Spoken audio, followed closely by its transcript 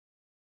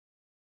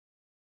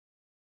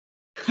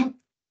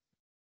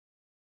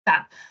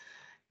Fab.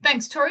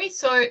 Thanks, Tori.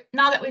 So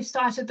now that we've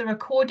started the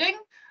recording,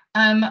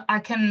 I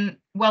can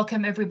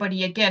welcome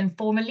everybody again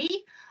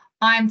formally.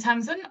 I'm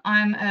Tamsin.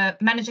 I'm a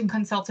managing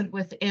consultant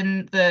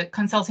within the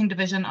consulting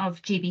division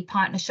of GB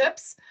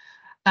Partnerships.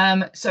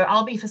 So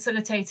I'll be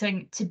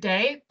facilitating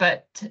today,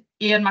 but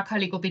Ian, my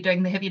colleague, will be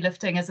doing the heavy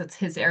lifting as it's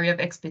his area of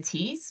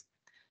expertise.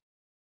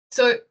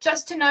 So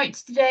just to note,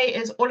 today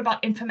is all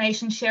about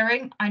information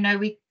sharing. I know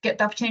we get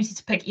the opportunity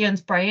to pick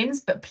Ian's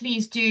brains, but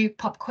please do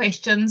pop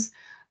questions.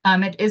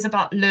 It is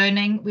about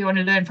learning. We want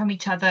to learn from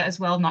each other as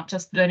well, not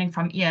just learning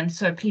from Ian.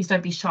 So please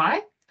don't be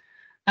shy.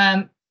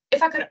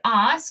 If I could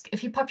ask,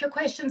 if you pop your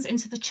questions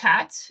into the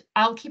chat,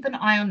 I'll keep an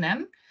eye on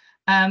them.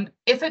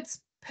 If it's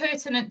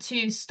pertinent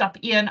to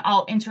stop Ian,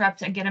 I'll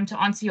interrupt and get him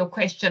to answer your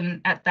question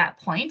at that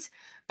point.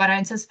 But I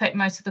anticipate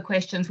most of the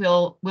questions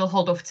we'll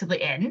hold off till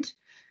the end.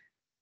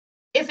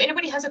 If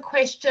anybody has a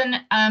question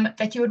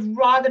that you would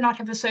rather not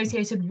have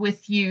associated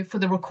with you for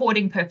the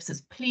recording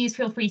purposes, please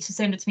feel free to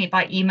send it to me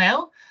by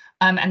email.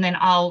 And then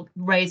I'll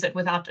raise it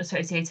without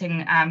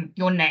associating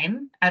your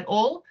name at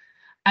all.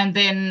 And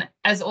then,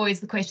 as always,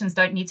 the questions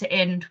don't need to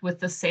end with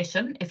this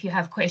session. If you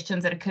have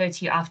questions that occur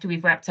to you after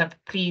we've wrapped up,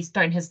 please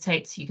don't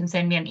hesitate. You can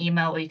send me an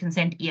email or you can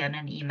send Ian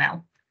an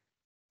email.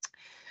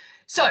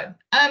 So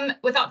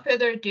without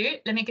further ado,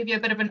 let me give you a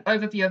bit of an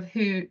overview of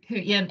who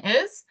Ian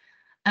is.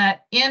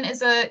 Ian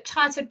is a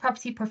chartered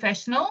property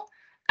professional.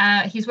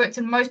 He's worked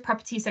in most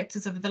property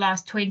sectors over the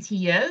last 20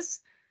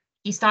 years.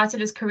 He started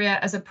his career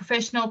as a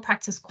professional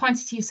practice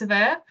quantity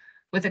surveyor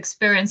with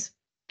experience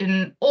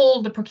in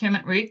all the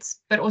procurement routes,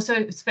 but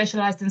also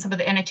specialised in some of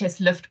the NHS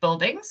lift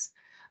buildings,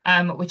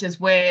 which is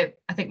where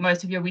I think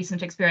most of your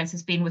recent experience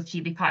has been with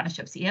GB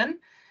Partnerships, Ian.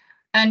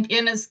 And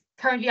Ian is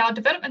currently our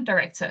development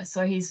director,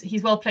 so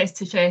he's well placed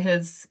to share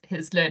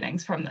his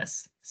learnings from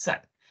this. So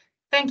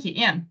thank you,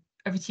 Ian.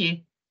 Over to you.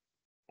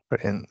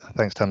 Brilliant.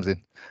 Thanks,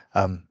 Tamsin.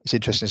 It's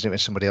interesting, isn't it, when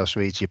somebody else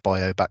reads your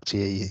bio back to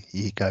you,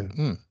 you go,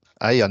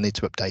 I need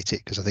to update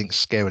it because I think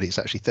scarily it's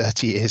actually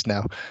 30 years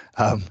now.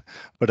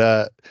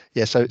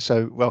 Yeah,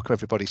 so welcome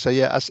everybody. So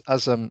yeah,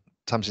 as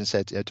Tamsin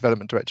said,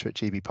 development director at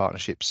GB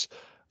Partnerships,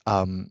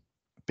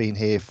 been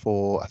here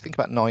for I think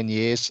about 9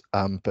 years,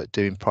 but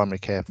doing primary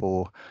care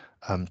for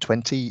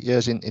 20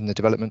 years in the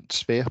development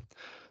sphere.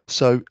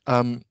 So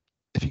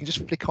if you can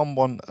just flick on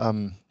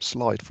one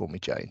slide for me,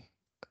 Jane.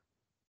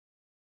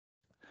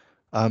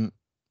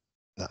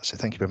 That's it.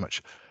 Thank you very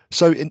much.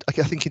 So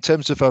I think in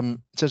terms of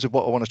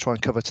what I want to try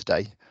and cover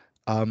today,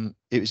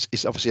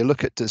 it's obviously a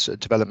look at the sort of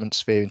development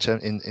sphere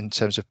in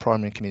terms of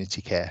primary and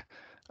community care.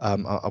 I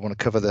want to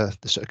cover the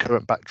sort of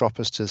current backdrop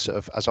as to sort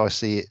of as I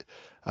see it,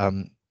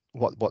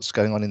 what's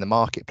going on in the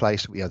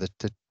marketplace,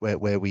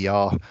 where we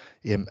are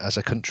as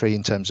a country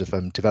in terms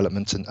of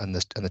development and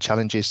the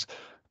challenges.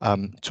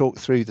 Talk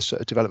through the sort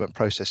of development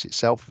process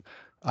itself,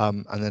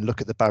 and then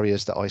look at the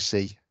barriers that I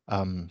see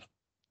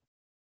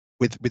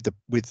with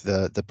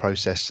the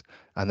process,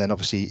 and then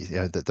obviously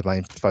the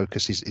main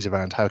focus is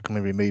around how can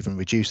we remove and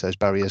reduce those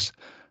barriers,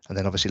 and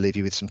then obviously leave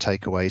you with some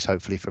takeaways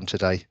hopefully from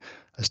today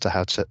as to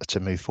how to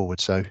move forward.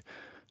 So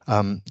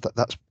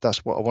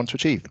that's what I want to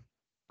achieve.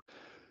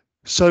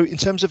 So in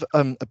terms of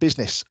a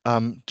business,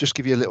 just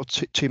give you a little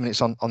 2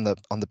 minutes on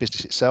the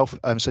business itself.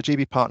 So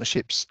GB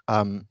Partnerships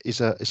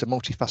is a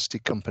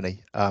multifaceted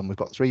company. We've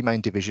got 3 main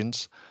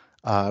divisions.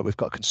 We've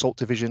got a consult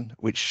division,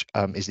 which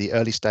is the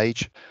early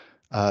stage.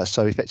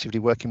 So effectively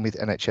working with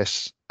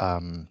NHS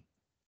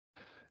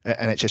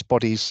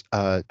bodies,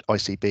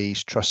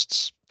 ICBs,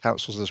 trusts,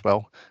 councils as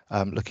well,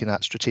 looking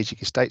at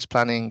strategic estates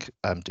planning,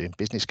 doing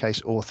business case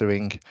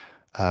authoring,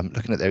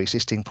 looking at their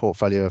existing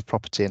portfolio of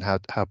property and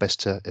how best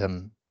to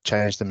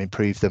change them,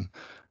 improve them,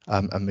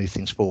 and move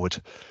things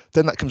forward.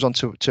 Then that comes on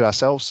to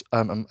ourselves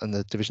and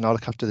the division I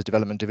look after, the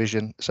development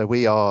division. So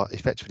we are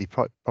effectively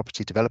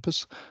property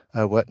developers,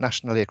 work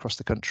nationally across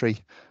the country.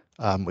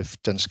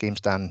 We've done schemes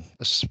down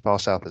as far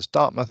south as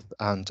Dartmouth,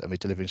 and we're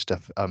delivering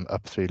stuff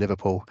up through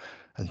Liverpool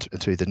and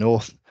through the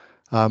north,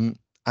 and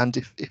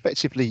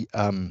effectively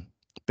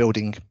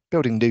building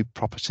new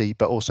property.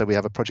 But also we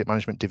have a project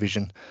management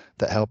division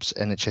that helps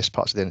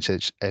parts of the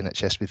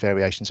NHS with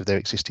variations of their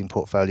existing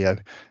portfolio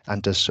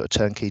and does sort of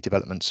turnkey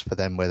developments for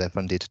them where they're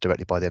funded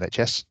directly by the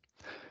NHS.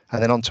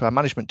 And then on to our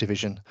management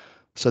division.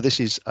 So this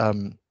is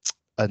an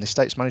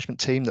estates management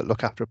team that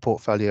look after a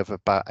portfolio of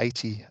about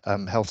 80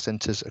 health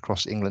centres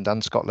across England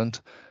and Scotland,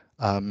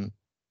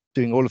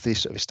 doing all of these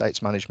sort of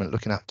estates management,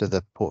 looking after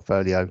the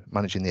portfolio,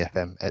 managing the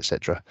FM,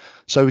 etc.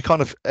 So we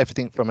kind of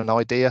everything from an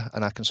idea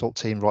and our consult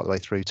team right the way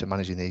through to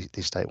managing the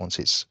estate once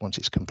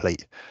it's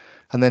complete.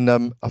 And then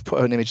I've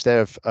put an image there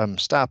of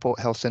Stourport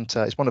Health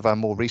Centre. It's one of our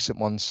more recent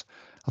ones.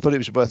 I thought it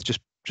was worth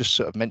just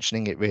sort of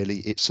mentioning it. Really,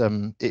 it's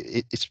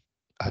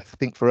I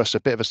think for us a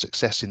bit of a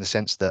success in the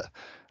sense that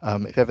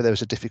if ever there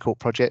was a difficult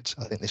project,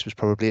 I think this was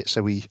probably it.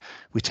 So we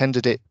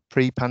tendered it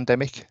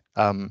pre-pandemic,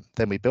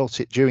 then we built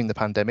it during the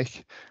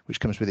pandemic,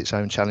 which comes with its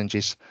own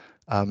challenges,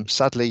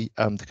 Sadly,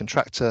 the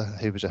contractor,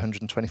 who was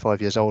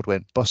 125 years old,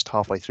 went bust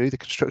halfway through the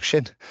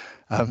construction,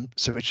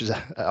 so which was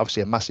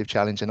obviously a massive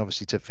challenge, and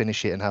obviously to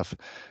finish it and have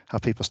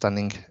people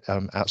standing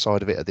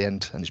outside of it at the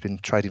end, and it's been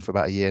trading for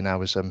about a year now,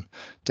 was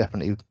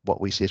definitely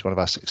what we see as one of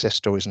our success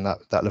stories. And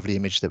that lovely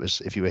image that was,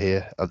 if you were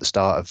here at the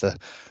start, of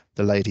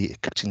the lady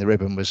cutting the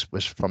ribbon was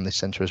from this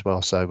centre as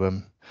well.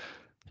 So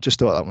just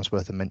thought that was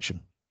worth a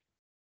mention.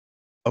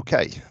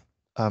 Okay,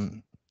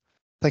 thank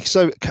you.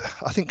 So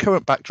I think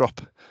current backdrop.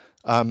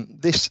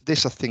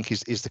 This I think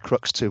is the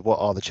crux to what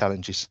are the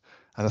challenges,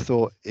 and I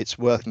thought it's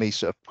worth me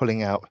sort of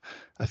pulling out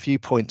a few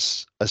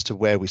points as to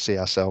where we see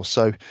ourselves.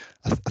 So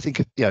I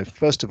think,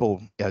 first of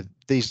all,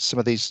 some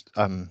of these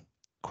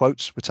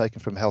quotes were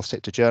taken from Health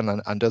Sector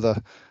Journal and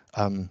other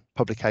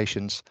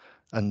publications,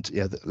 and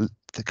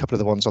the couple of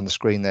the ones on the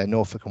screen there,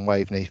 Norfolk and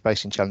Waveney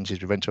facing challenges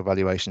with rental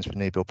valuations for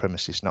new build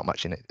premises not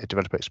matching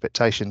developer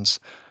expectations.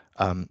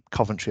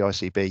 Coventry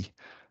ICB.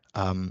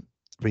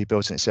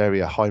 Rebuilds in its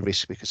area high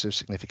risk because of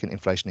significant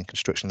inflation in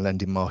construction and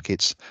lending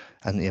markets,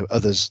 and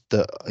others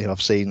that I've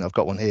seen. I've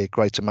got one here.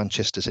 Greater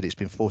Manchester said it's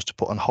been forced to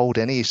put on hold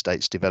any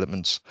estates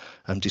developments,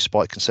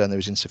 despite concern there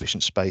is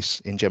insufficient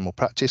space in general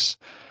practice,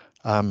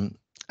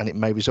 and it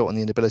may result in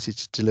the inability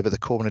to deliver the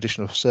core and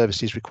additional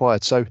services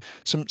required. So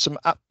some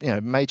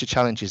major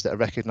challenges that are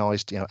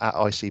recognised at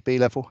ICB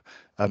level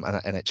and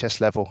at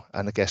NHS level,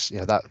 and I guess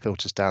that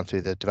filters down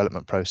through the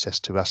development process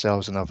to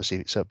ourselves, and obviously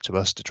it's up to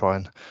us to try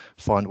and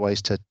find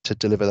ways to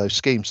deliver those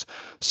schemes.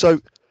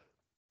 So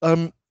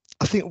I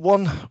think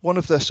one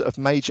of the sort of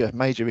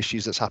major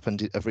issues that's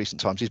happened of recent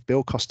times is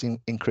build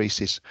costing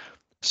increases.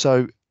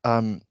 So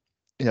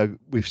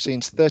we've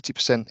seen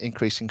 30%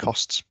 increase in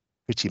costs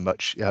pretty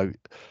much,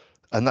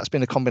 and that's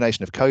been a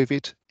combination of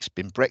COVID, it's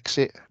been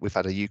Brexit, we've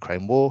had a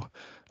Ukraine war,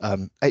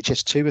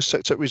 HS2 has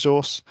sucked up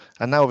resource,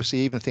 and now obviously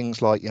even things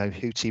like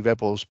Houthi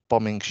rebels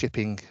bombing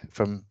shipping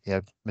from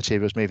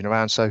materials moving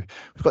around. So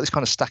we've got this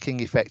kind of stacking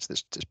effect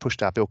that's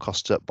pushed our build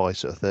costs up by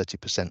sort of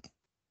 30%.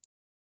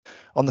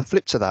 On the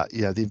flip to that,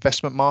 the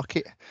investment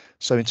market.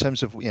 So in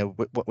terms of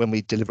when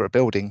we deliver a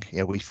building,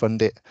 we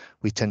fund it,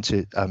 we tend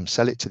to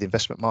sell it to the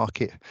investment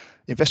market.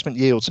 Investment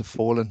yields have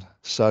fallen,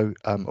 so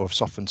or have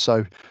softened.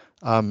 So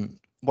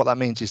what that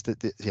means is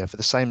that for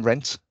the same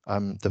rent,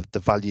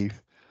 the value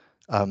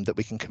that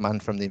we can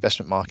command from the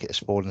investment market has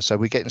fallen. So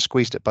we're getting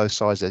squeezed at both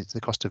sides.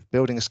 The cost of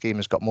building a scheme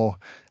has got more,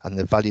 and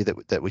the value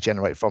that we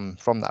generate from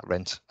that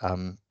rent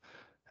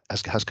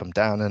has come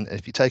down. And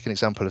if you take an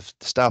example of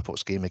the Stourport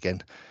scheme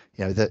again,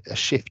 a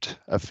shift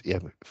of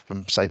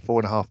from say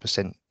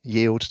 4.5%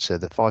 yield to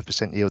the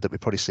 5% yield that we're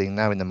probably seeing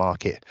now in the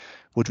market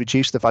would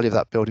reduce the value of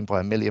that building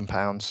by £1 million.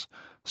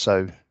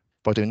 So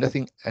by doing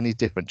nothing any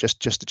different,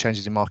 just the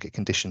changes in market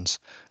conditions,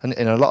 and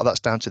a lot of that's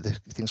down to the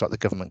things like the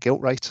government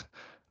gilt rate.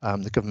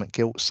 The government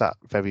gilt sat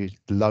very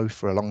low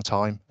for a long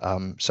time,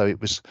 so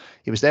it was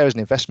there as an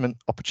investment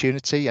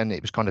opportunity, and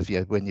it was kind of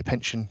when your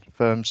pension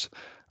firms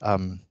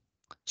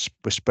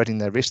were spreading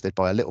their risk, they'd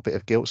buy a little bit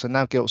of gilts, and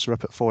now gilts are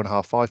up at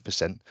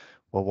 4.5-5%.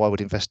 Well, why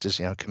would investors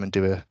come and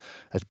do a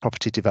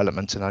property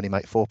development and only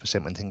make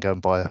 4% when they can go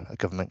and buy a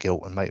government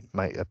gilt and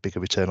make a bigger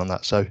return on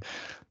that? So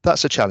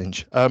that's a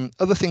challenge.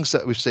 Other things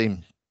that we've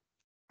seen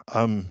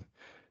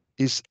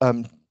is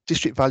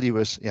district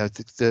valuers.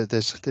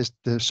 There's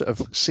the sort of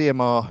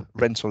CMR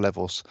rental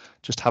levels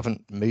just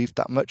haven't moved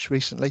that much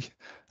recently.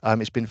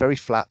 It's been very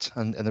flat,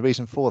 and the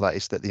reason for that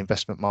is that the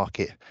investment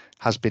market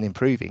has been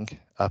improving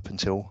up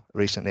until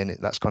recently, and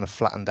that's kind of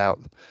flattened out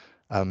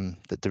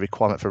the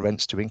requirement for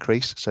rents to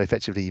increase. So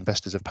effectively,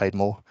 investors have paid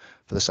more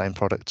for the same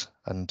product,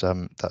 and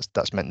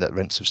that's meant that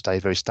rents have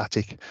stayed very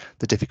static.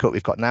 The difficulty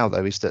we've got now,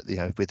 though, is that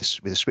with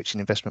the switch in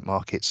investment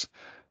markets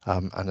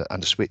and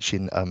a switch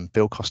in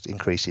build cost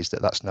increases,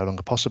 that's no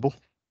longer possible.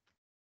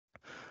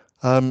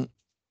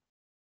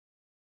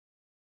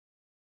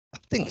 I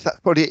think that's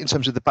probably it in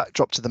terms of the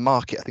backdrop to the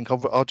market. I think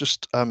I'll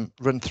just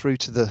run through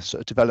to the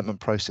sort of development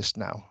process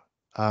now.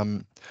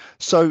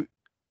 So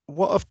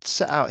what I've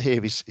set out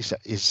here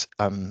is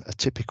a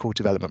typical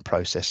development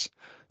process.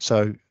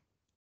 So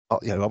I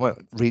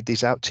won't read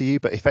these out to you,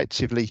 but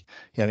effectively,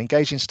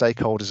 engaging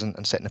stakeholders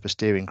and setting up a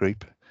steering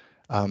group,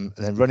 and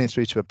then running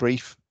through to a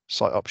brief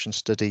site option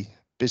study,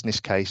 business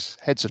case,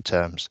 heads of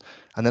terms,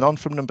 and then on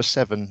from number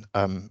 7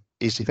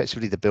 is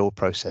effectively the build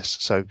process.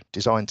 So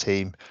design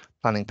team,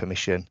 planning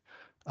permission,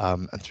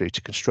 and through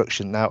to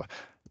construction. Now,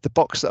 the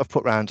box that I've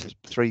put around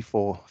 3,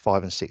 4,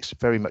 5, and 6,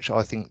 very much,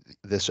 I think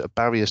the sort of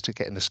barriers to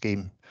getting the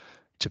scheme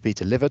to be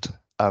delivered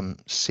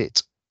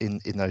sit in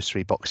those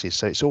 3 boxes.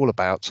 So it's all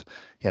about,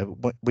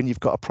 when you've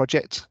got a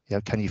project,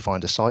 can you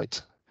find a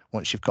site?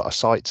 Once you've got a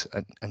site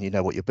and you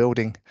know what you're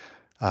building,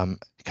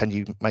 can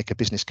you make a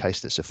business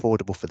case that's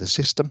affordable for the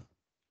system?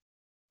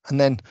 And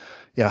then,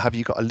 have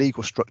you got a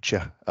legal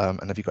structure,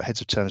 and have you got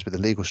heads of terms with a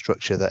legal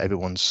structure that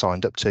everyone's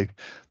signed up to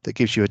that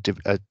gives you a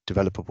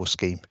developable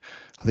scheme?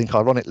 I think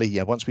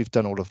ironically, once we've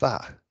done all of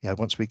that,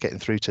 once we're getting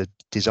through to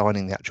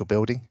designing the actual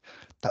building,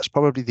 that's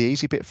probably the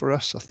easy bit for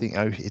us. I think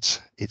it's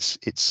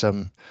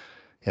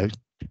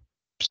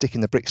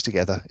sticking the bricks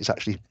together is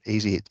actually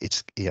easy.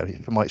 It's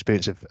from my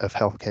experience of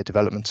healthcare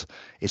development,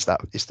 it's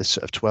the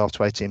sort of 12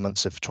 to 18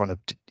 months of trying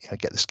to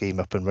get the scheme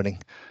up and running.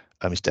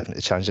 It's definitely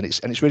a challenge,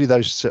 and it's really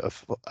those sort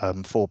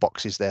of 4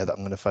 boxes there that I'm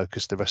going to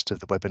focus the rest of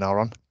the webinar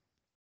on.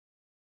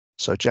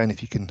 So Jane,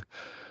 if you can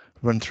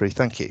run through,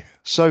 thank you.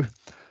 So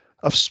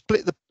I've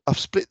split the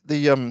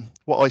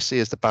what I see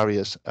as the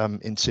barriers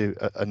into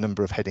a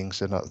number of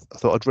headings, and I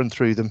thought I'd run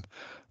through them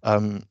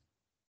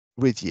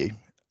with you.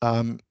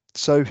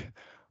 So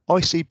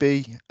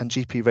ICB and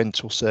GP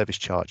rental service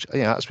charge.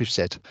 As we've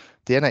said,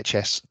 the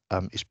NHS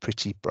is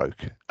pretty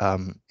broke.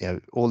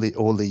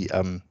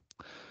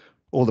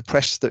 All the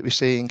press that we're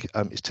seeing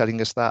is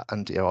telling us that,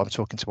 and I'm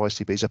talking to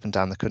ICBs up and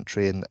down the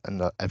country, and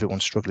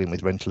everyone's struggling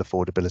with rental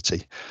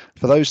affordability.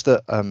 For those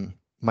that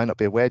may not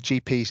be aware,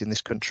 GPs in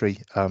this country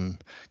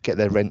get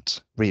their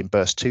rent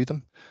reimbursed to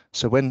them.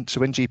 So when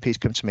GPs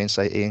come to me and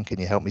say, Ian, can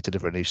you help me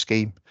deliver a new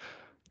scheme?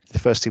 The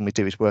first thing we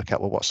do is work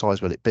out, well, what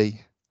size will it be?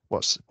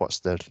 What's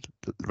the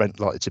rent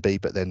likely to be?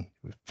 But then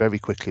very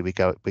quickly we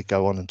go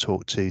on and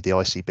talk to the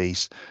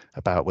ICBs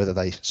about whether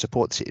they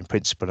support it in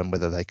principle and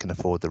whether they can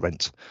afford the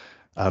rent,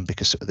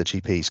 because the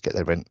GPs get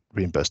their rent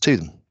reimbursed to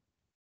them.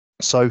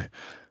 So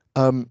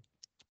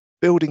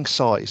building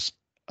size,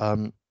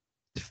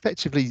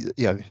 effectively,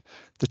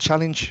 the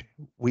challenge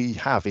we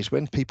have is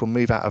when people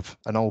move out of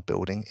an old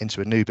building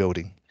into a new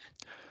building,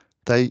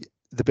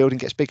 the building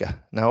gets bigger.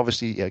 Now,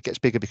 obviously, it gets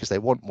bigger because they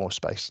want more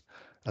space,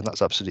 and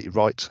that's absolutely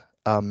right.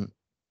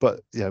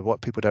 But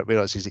what people don't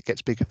realise is it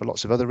gets bigger for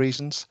lots of other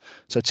reasons.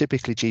 So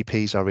typically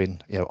GPs are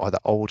in either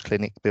old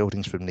clinic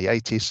buildings from the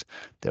 80s,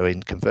 they're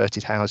in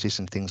converted houses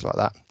and things like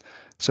that.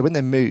 So when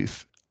they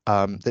move,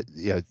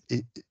 the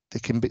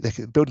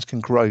buildings can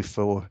grow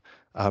for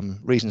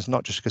reasons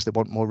not just because they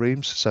want more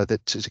rooms, so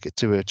that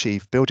to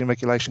achieve building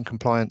regulation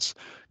compliance,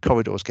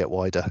 corridors get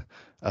wider.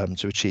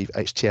 To achieve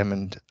HTM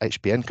and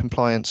HBN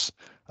compliance,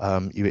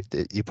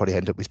 you probably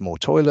end up with more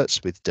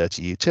toilets, with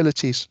dirty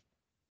utilities,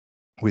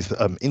 with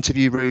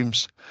interview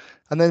rooms.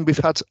 And then we've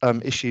had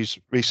issues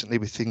recently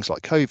with things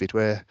like COVID,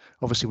 where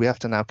obviously we have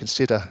to now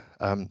consider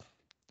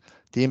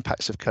the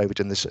impacts of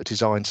COVID and the sort of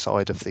design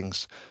side of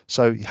things.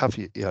 So you have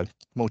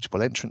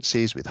multiple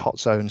entrances with hot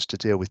zones to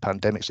deal with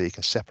pandemics, so you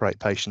can separate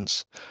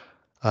patients.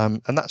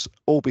 And that's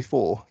all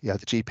before the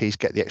GPs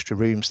get the extra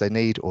rooms they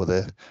need, or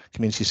the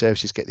community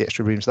services get the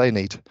extra rooms they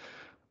need.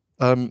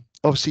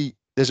 Obviously,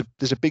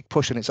 there's a big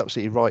push, and it's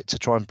absolutely right, to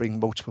try and bring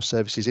multiple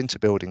services into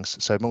buildings,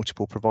 so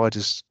multiple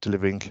providers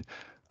delivering.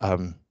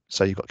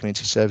 So you've got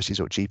community services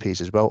or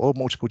GPs as well, or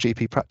multiple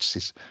GP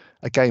practices.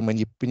 Again, when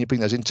you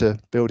bring those into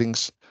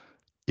buildings,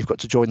 you've got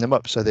to join them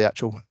up, so the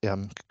actual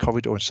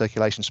corridor and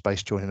circulation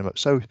space joining them up.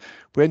 So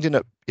we're ending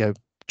up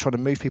trying to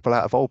move people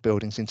out of old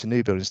buildings into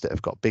new buildings that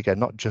have got bigger,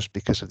 not just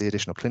because of the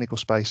additional clinical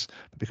space,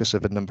 but because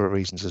of a number of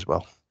reasons as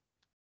well.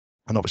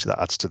 And obviously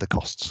that adds to the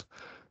costs.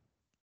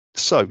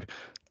 So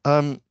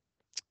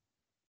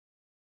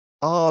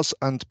ARS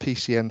and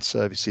PCN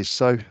services.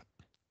 So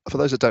for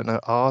those that don't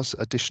know, ARS,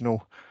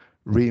 additional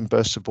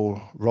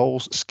reimbursable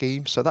roles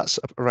scheme. So that's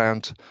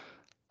around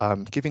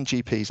giving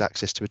GPs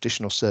access to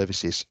additional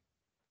services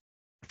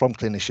from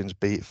clinicians,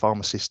 be it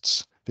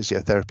pharmacists,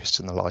 physiotherapists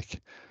and the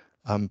like.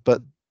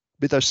 But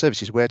with those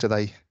services, where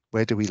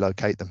do we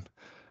locate them?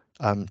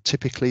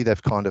 Typically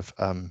they've kind of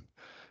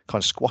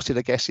squatted,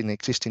 I guess, in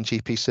existing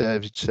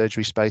GP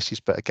surgery spaces.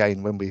 But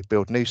again, when we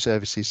build new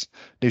services,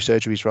 new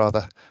surgeries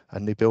rather,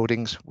 and new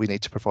buildings, we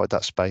need to provide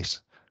that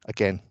space.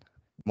 Again,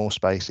 more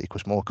space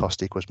equals more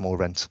cost equals more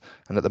rent.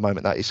 And at the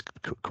moment that is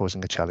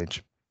causing a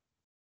challenge.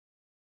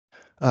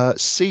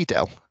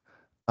 CDEL,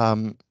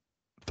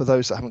 for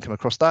those that haven't come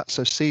across that.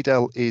 So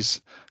CDEL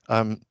is,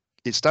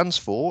 it stands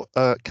for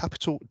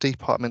Capital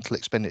Departmental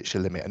Expenditure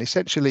Limit, and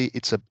essentially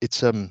it's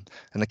an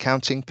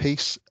accounting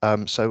piece.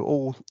 So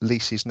all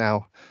leases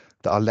now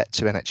that are let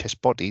to NHS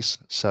bodies,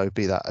 so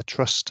be that a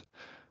trust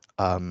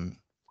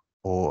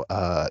or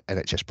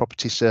NHS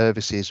Property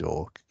Services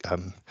or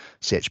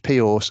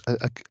CHP or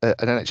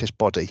an NHS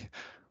body,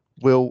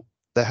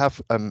 they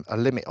have a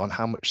limit on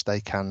how much they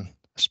can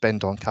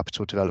spend on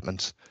capital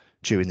development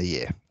during the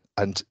year,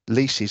 and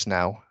leases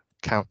now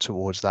count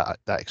towards that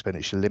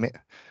expenditure limit.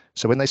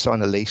 So when they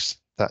sign a lease,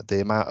 that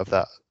the amount of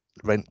that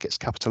rent gets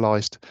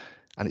capitalised,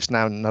 and it's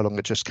now no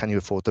longer just can you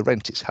afford the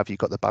rent, it's have you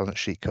got the balance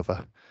sheet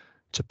cover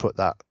to put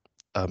that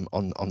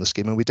on the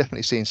scheme. And we're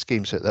definitely seeing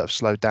schemes that have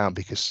slowed down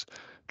because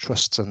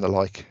trusts and the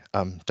like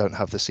don't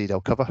have the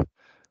CDEL cover,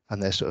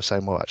 and they're sort of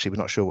saying, well, actually, we're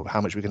not sure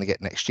how much we're going to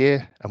get next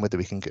year and whether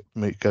we can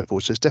go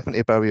forward. So it's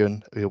definitely a barrier,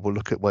 and we'll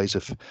look at ways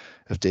of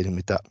dealing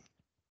with that.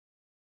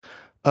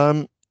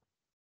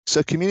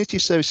 So community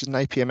services and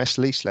APMS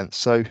lease length.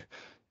 So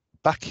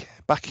back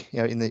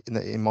in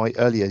my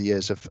earlier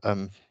years of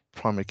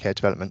primary care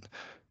development,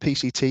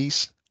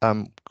 PCTs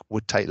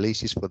would take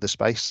leases for the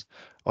space.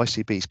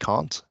 ICBs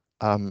can't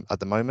at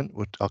the moment.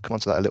 I'll come on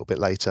to that a little bit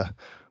later.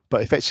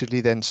 But effectively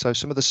then, so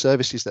some of the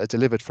services that are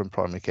delivered from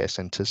primary care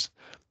centres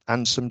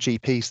and some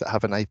GPs that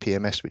have an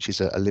APMS, which is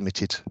a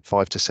limited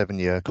 5 to 7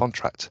 year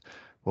contract,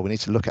 Well, we need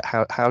to look at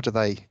how do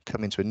they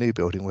come into a new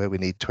building where we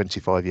need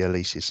 25-year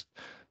leases.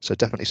 So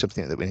definitely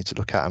something that we need to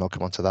look at, and I'll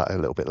come on to that a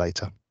little bit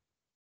later.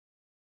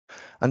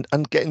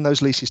 And getting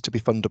those leases to be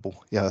fundable.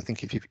 I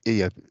think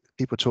if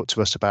people talk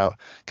to us about,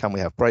 can we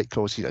have break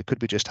clauses?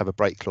 Could we just have a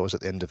break clause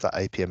at the end of that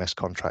APMS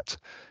contract?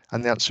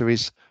 And the answer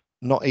is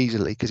not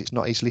easily, because it's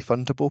not easily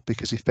fundable,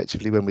 because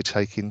effectively when we're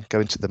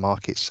going to the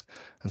markets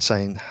and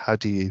saying, how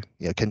do you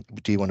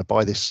do you want to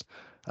buy this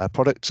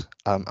product?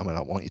 I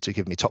want you to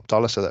give me top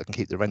dollar so that I can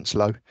keep the rents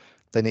low.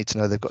 They need to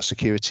know they've got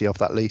security of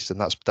that lease, and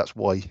that's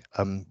why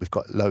we've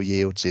got low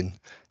yields in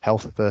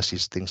health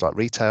versus things like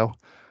retail.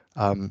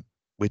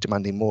 We're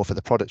demanding more for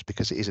the product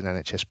because it is an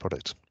NHS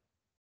product.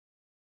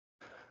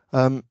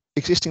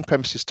 Existing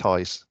premises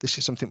ties. This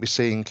is something we're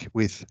seeing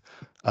with,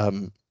 I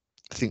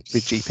think,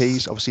 with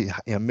GPs. Obviously,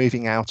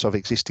 moving out of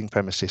existing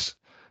premises.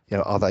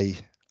 Do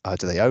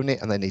they own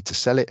it and they need to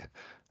sell it?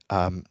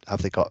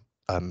 Have they got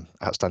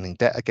outstanding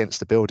debt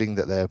against the building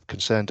that they're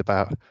concerned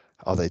about?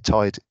 Are they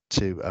tied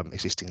to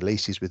existing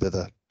leases with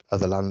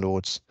other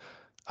landlords,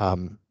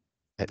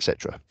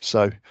 etc.?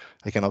 So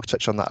again, I'll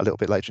touch on that a little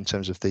bit later in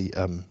terms of the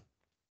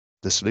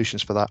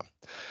solutions for that.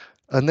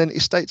 And then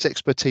estates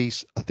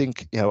expertise. I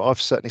think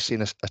I've certainly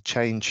seen a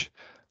change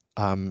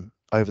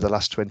over the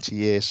last 20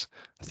 years.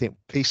 I think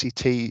in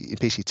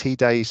PCT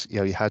days,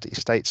 you had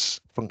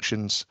estates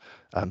functions,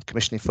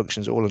 commissioning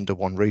functions all under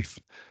one roof.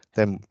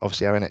 Then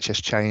obviously our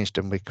NHS changed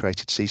and we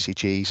created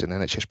CCGs and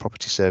NHS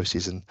property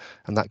services, and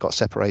that got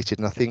separated.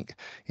 And I think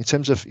in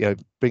terms of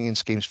bringing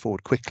schemes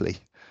forward quickly,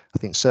 I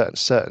think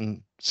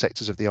certain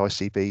sectors of the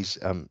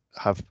ICBs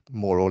have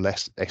more or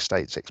less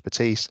estates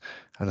expertise,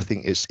 and I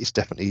think it's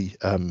definitely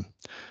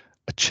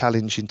a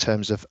challenge in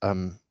terms of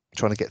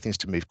trying to get things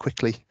to move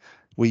quickly.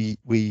 We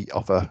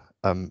offer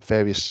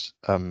various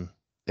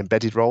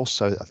embedded roles,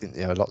 so I think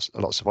lots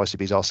of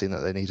ICBs are seeing that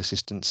they need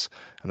assistance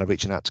and are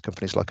reaching out to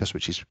companies like us,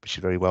 which is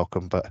very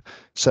welcome. But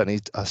certainly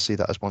I see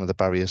that as one of the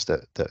barriers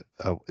that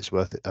is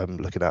worth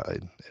looking at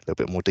in a little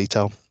bit more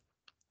detail.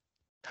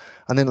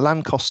 And then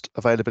land cost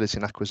availability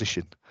and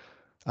acquisition.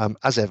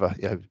 As ever,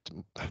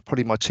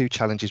 probably my two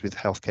challenges with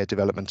healthcare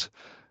development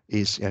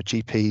is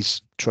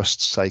GPs,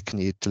 trusts say, can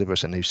you deliver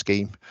us a new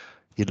scheme?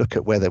 You look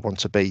at where they want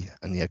to be,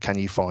 and can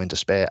you find a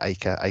spare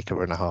acre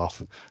and a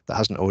half that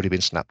hasn't already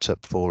been snapped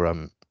up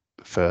for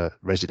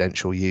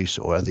residential use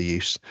or other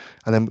use?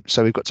 And then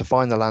so we've got to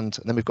find the land,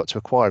 and then we've got to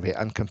acquire it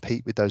and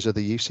compete with those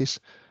other uses.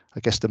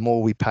 I guess the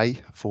more we pay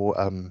for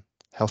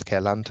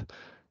healthcare land,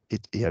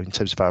 in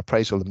terms of our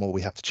appraisal, the more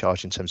we have to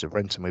charge in terms of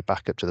rent, and we're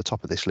back up to the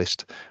top of this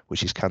list,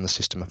 which is, can the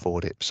system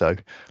afford it? So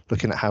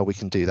looking at how we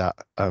can do that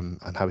and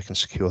how we can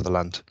secure the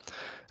land,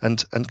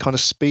 and kind of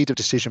speed of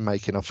decision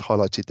making I've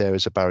highlighted there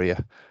as a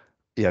barrier.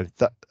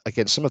 That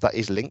again, some of that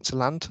is linked to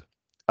land.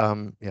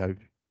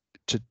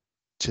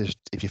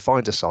 If you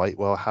find a site,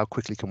 well, how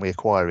quickly can we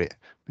acquire it?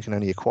 We can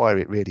only acquire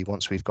it really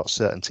once we've got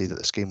certainty that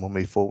the scheme will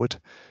move forward.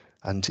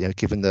 And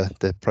given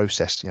the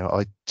process,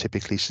 I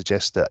typically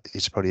suggest that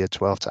it's probably a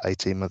 12 to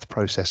 18 month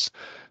process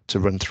to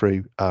run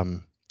through a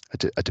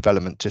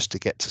development just to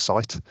get to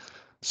site.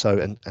 So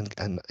and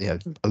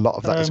a lot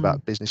of that is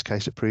about business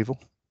case approval.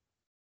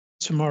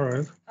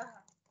 Tomorrow.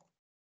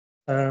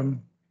 Sorry,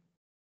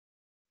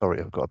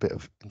 I've got a bit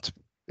of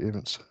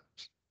interference.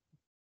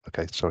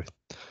 Okay, sorry.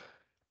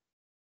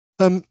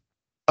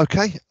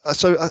 Okay,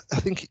 so I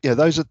think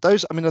those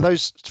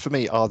for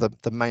me are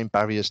the main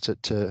barriers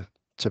to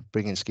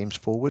bringing schemes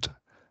forward.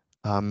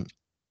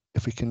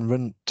 If we can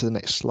run to the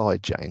next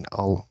slide, Jane,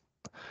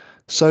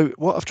 so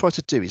what I've tried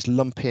to do is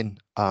lump in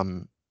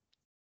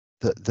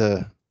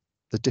the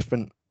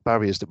different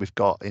barriers that we've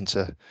got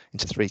into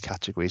three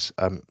categories.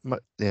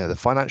 The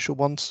financial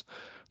ones,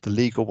 the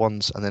legal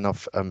ones, and then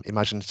I've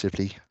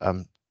imaginatively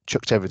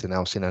chucked everything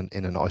else in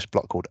a nice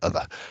block called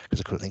other, because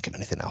I couldn't think of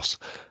anything else.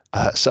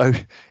 So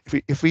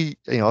if we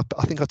I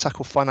think I'll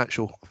tackle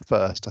financial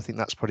first. I think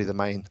that's probably the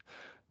main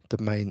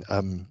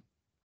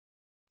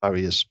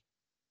barriers.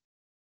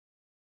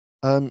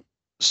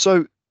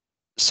 So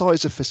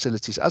size of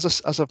facilities,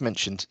 as I've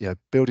mentioned,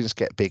 buildings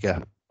get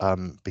bigger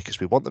because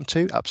we want them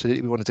to.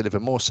 Absolutely, we want to deliver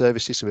more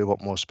services, so we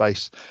want more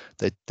space.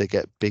 They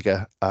get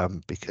bigger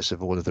because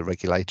of all of the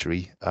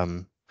regulatory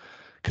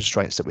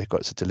constraints that we've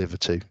got to deliver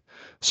to.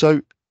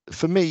 So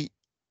for me,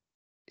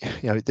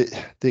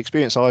 the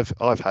experience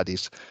I've had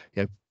is,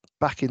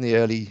 back in the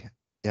early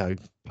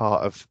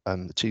part of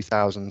the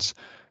 2000s,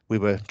 we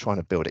were trying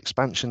to build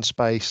expansion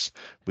space.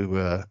 We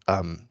were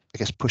I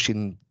guess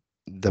pushing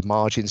the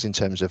margins in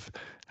terms of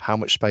how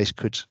much space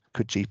could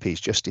GPs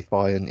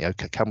justify, and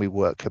can we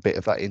work a bit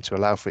of that in to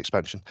allow for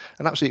expansion?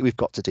 And absolutely, we've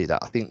got to do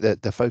that. I think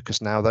that the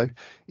focus now, though,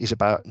 is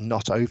about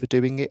not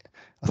overdoing it.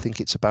 I think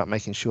it's about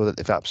making sure that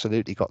they've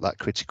absolutely got that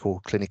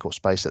critical clinical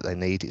space that they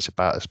need. It's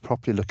about us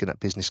properly looking at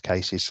business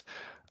cases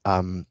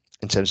in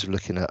terms of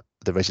looking at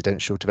the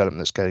residential development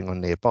that's going on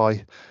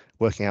nearby,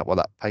 working out what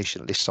that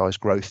patient list size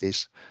growth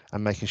is,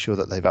 and making sure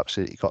that they've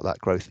absolutely got that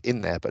growth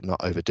in there, but not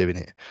overdoing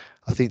it.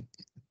 I think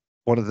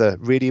one of the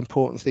really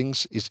important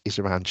things is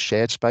around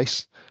shared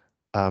space.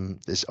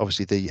 There's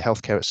obviously the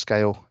healthcare at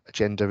scale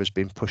agenda has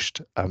been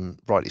pushed,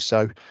 rightly so,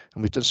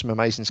 and we've done some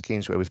amazing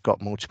schemes where we've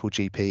got multiple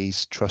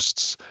GPs,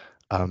 trusts,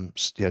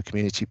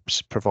 community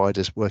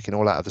providers working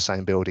all out of the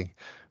same building,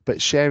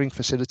 but sharing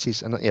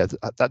facilities, and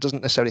that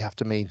doesn't necessarily have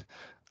to mean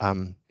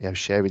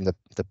sharing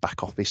the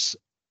back office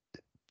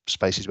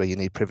spaces where you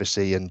need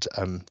privacy and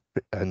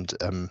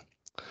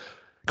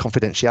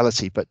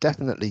confidentiality, but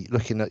definitely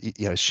looking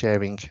at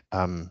sharing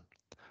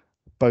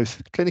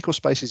both clinical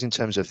spaces in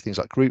terms of things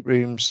like group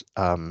rooms,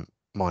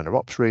 minor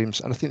ops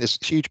rooms, and I think there's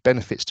huge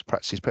benefits to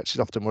practices. Practices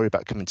often worry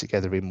about coming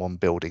together in one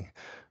building,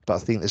 but I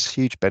think there's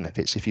huge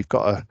benefits if you've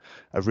got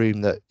a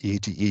room that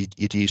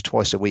you'd use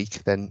twice a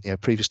week. Then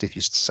previously, if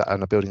you sat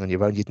on a building on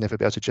your own, you'd never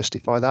be able to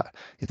justify that.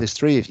 If there's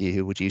 3 of you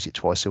who would use it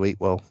twice a week,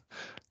 well,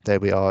 there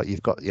we are.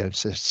 You've got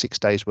so 6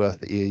 days worth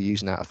that you're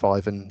using out of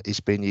 5, and it's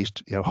being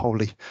used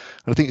wholly.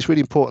 And I think it's really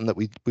important that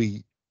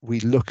we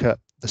look at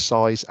the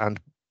size and,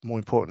 more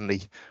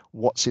importantly,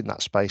 what's in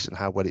that space and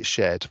how well it's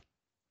shared,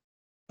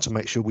 to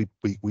make sure we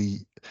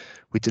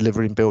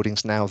deliver in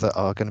buildings now that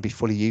are going to be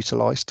fully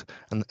utilised,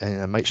 and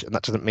make sure, and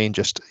that doesn't mean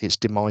just it's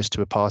demised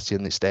to a party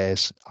and it's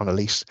theirs on a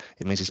lease.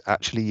 It means it's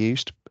actually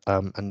used,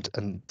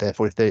 and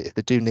therefore if they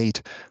do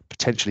need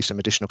potentially some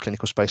additional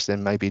clinical space,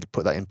 then maybe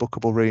put that in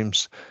bookable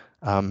rooms.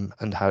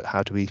 And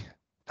how do we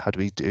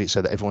do it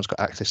so that everyone's got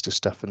access to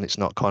stuff and it's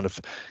not kind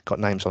of got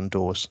names on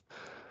doors.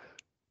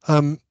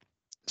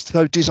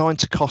 So design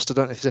to cost, I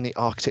don't know if there's any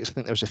architects. I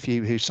think there was a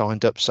few who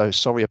signed up, so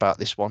sorry about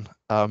this one.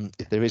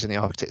 If there is any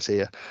architects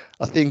here,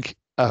 I think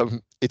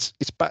it's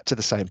back to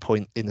the same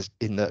point in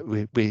that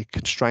we're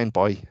constrained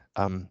by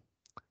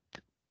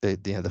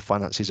the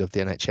finances of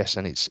the NHS,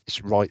 and it's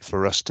right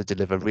for us to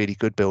deliver really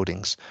good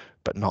buildings,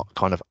 but not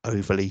kind of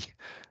overly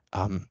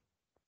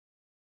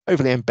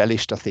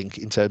embellished, I think,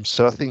 in terms.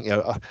 So I think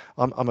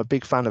I'm a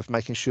big fan of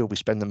making sure we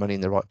spend the money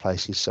in the right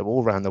places. So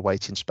all around the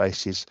waiting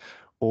spaces,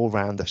 all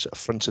around the sort of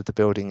front of the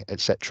building,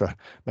 etc.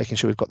 Making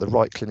sure we've got the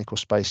right clinical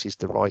spaces,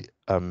 the right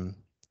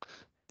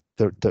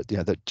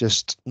that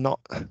just not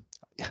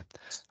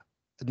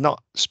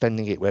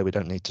spending it where we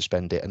don't need to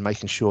spend it, and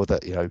making sure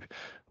that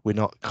we're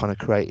not kind of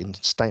creating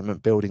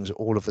statement buildings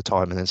all of the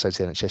time and then say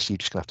to the NHS, you're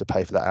just gonna have to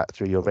pay for that out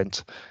through your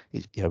rent.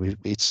 We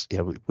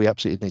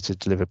absolutely need to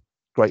deliver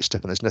great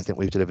stuff, and there's nothing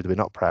we've delivered we're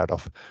not proud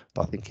of.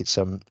 But I think it's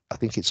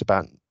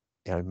about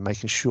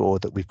making sure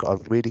that we've got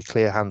a really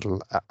clear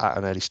handle at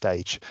an early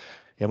stage.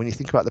 When you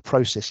think about the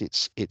process,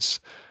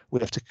 we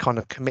have to kind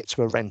of commit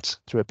to a rent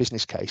through a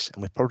business case,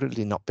 and we're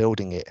probably not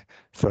building it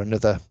for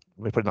another.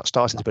 We're probably not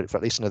starting to build it for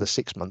at least another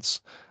 6 months,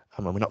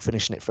 and we're not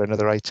finishing it for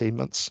another 18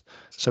 months.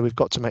 So we've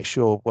got to make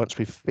sure once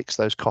we've fixed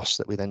those costs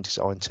that we then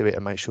design to it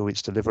and make sure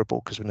it's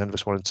deliverable, because none of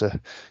us wanted to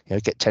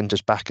get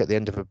tenders back at the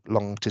end of a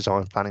long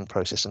design planning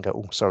process and go,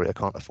 oh, sorry, I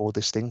can't afford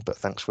this thing, but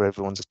thanks for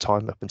everyone's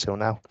time up until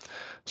now.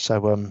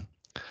 So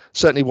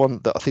certainly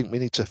one that I think we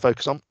need to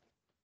focus on.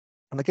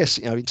 And I guess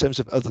in terms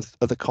of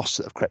other costs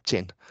that have crept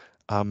in,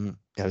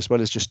 as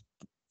well as just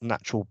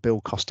natural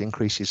build cost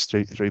increases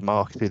through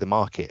the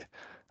market,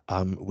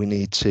 we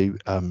need to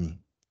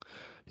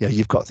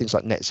you've got things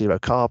like net zero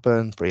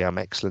carbon, BREEAM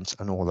excellence,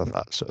 and all of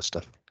that sort of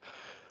stuff.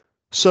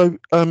 So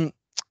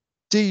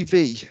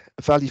DV,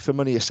 value for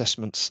money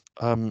assessments,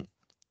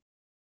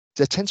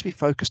 they tend to be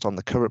focused on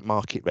the current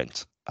market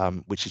rent,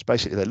 which is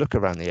basically they look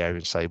around the area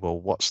and say, well,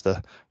 what's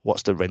the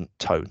rent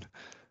tone?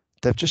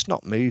 They've just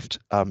not moved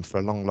for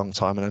a long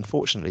time, and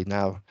unfortunately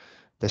now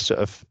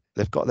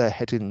they've got their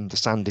head in the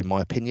sand, in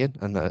my opinion,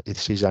 and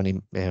this is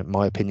only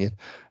my opinion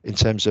in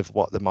terms of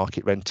what the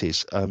market rent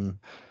is. And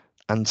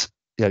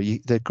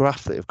the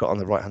graph that you've got on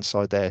the right hand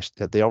side there,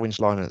 the orange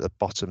line at the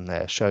bottom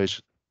there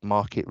shows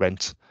market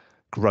rent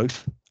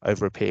growth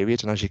over a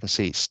period, and as you can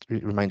see, it's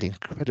remained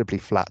incredibly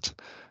flat.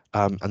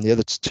 And the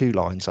other 2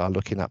 lines are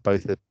looking at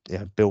both the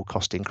build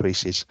cost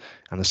increases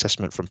and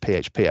assessment from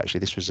PHP. Actually,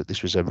 this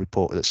was a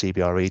report that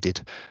CBRE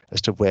did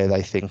as to where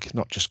they think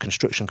not just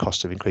construction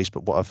costs have increased,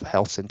 but what have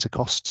health centre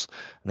costs.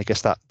 And I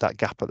guess that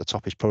gap at the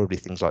top is probably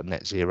things like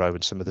net zero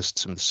and some of the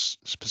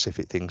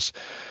specific things.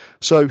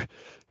 So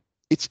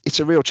it's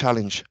a real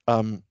challenge.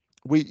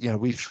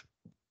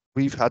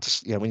 We've had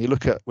when you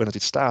look at when I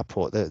did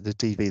Stourport, the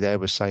DV there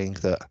was saying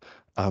that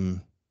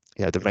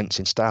the rents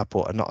in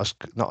Stourport are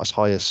not as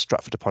high as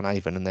Stratford upon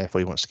Avon, and therefore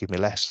he wants to give me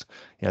less.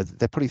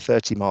 They're probably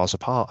 30 miles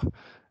apart,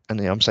 and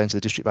I'm saying to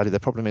the district value, the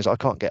problem is I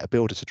can't get a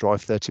builder to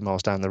drive 30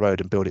 miles down the road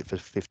and build it for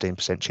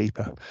 15%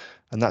 cheaper,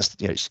 and that's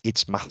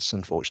it's maths,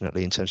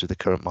 unfortunately, in terms of the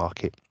current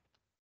market.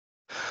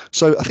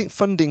 So I think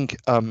funding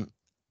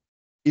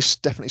is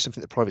definitely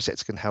something the private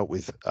sector can help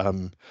with.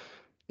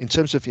 In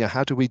terms of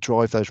how do we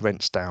drive those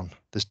rents down?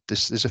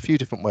 There's a few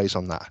different ways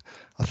on that.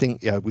 I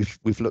think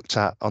we've looked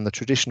at on the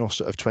traditional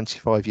sort of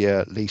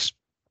 25-year lease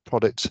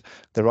product.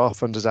 There are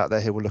funders out there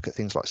who will look at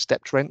things like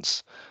stepped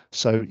rents.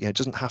 So it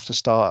doesn't have to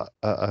start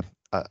an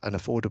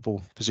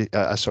affordable position,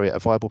 a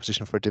viable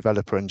position for a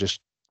developer and just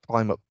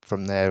climb up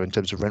from there in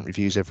terms of rent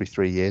reviews every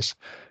 3 years.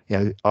 You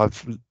know,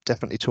 I've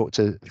definitely talked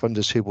to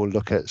funders who will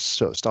look at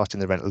sort of starting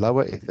the rent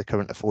lower if the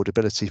current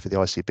affordability for the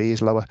ICB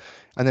is lower,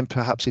 and then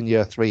perhaps in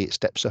year 3 it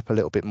steps up a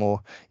little bit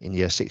more. In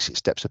year 6 it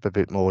steps up a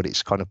bit more, and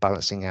it's kind of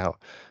balancing out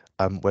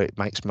where it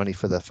makes money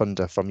for the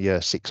funder from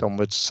year 6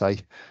 onwards, say.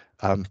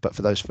 But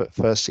for those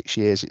first 6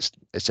 years,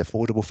 it's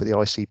affordable for the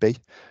ICB.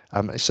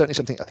 It's certainly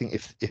something I think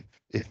if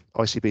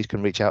ICBs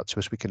can reach out to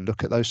us, we can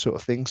look at those sort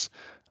of things.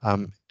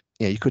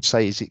 You know, you could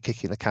say, is it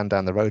kicking the can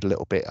down the road a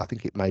little bit? I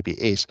think it maybe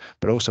is,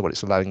 but also what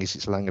it's allowing is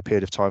it's allowing a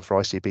period of time for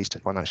ICBs to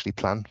financially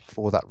plan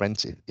for that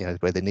rent, you know,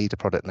 where they need a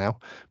product now,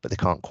 but they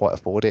can't quite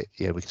afford it.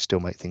 Yeah, we can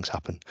still make things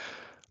happen.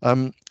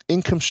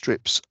 Income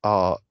strips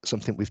are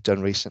something we've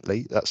done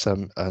recently. That's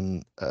a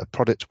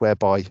product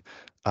whereby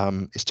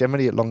it's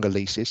generally at longer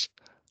leases.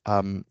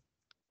 And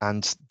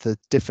the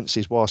difference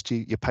is, whilst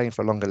you're paying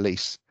for a longer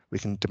lease, we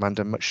can demand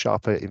a much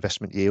sharper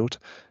investment yield,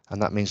 and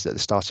that means that the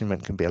starting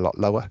rent can be a lot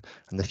lower.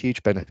 And the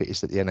huge benefit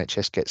is that the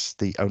NHS gets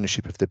the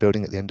ownership of the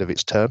building at the end of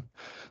its term.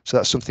 So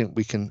that's something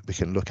we can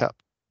look at.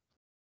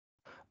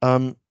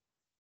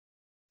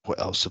 What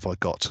else have I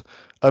got?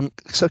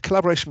 So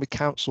collaboration with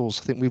councils.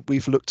 I think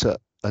we've looked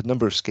at a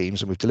number of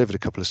schemes, and we've delivered a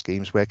couple of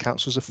schemes where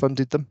councils have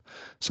funded them.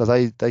 So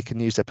they can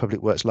use their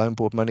Public Works Loan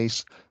Board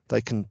monies.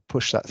 They can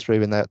push that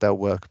through, and they'll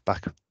work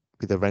back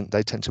with the rent.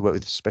 They tend to work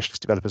with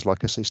specialist developers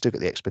like us, so you still get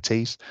the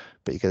expertise,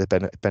 but you get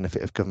the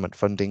benefit of government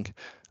funding,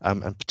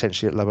 and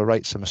potentially at lower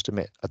rates. I must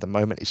admit, at the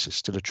moment, it's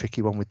still a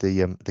tricky one with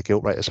the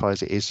gilt rate as high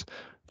as it is,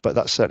 but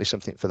that's certainly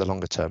something for the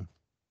longer term.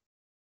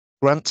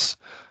 Grants.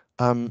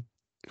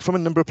 From a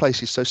number of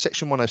places. So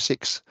Section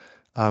 106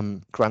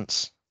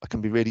 grants can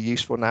be really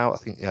useful now. I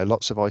think, you know,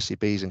 lots of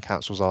ICBs and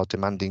councils are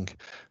demanding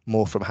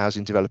more from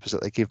housing developers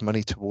that they give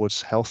money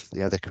towards health.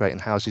 You know, they're creating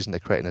houses and they're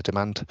creating a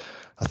demand.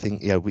 I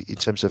think, you know, in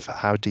terms of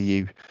how do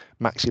you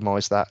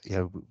maximise that, you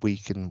know, we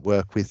can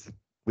work with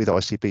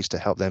ICBs to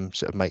help them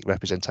sort of make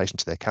representation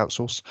to their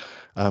councils.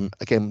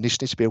 Again, we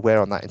just need to be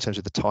aware on that in terms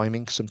of the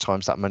timing.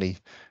 Sometimes that money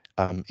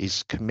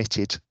is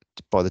committed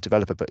by the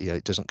developer, but, you know,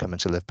 it doesn't come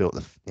until they've built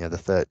the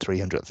third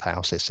 300th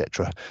house,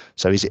 etc.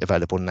 So is it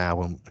available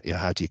now, and, you know,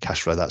 how do you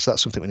cash flow that? So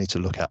that's something we need to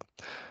look at.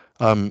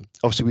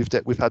 Obviously,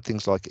 we've had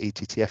things like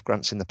ETTF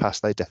grants in the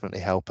past. They definitely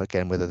help.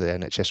 Again, whether the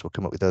NHS will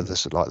come up with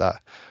others like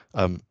that,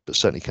 but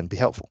certainly can be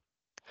helpful.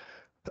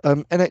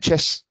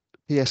 NHS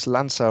PS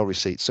land sale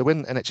receipts. So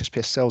when NHS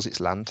PS sells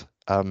its land,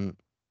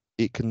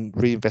 it can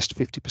reinvest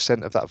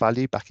 50% of that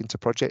value back into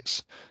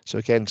projects. So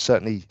again,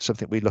 certainly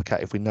something we look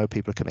at if we know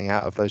people are coming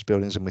out of those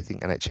buildings and we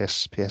think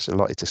NHS PS are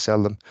likely to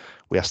sell them.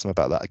 We ask them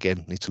about that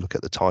again. Need to look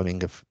at the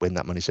timing of when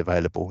that money's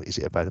available. Is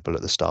it available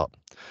at the start?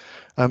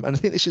 And I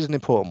think this is an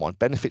important one: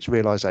 benefits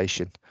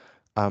realisation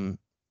and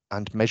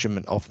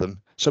measurement of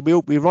them. So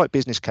we write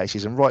business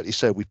cases, and rightly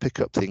so. We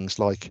pick up things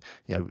like,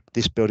 you know,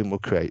 this building will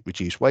create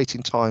reduced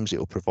waiting times. It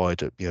will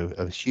provide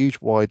a huge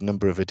wide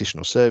number of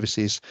additional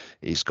services.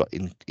 It's got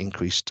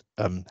increased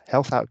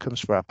health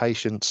outcomes for our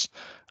patients,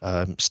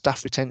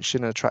 staff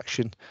retention and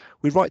attraction.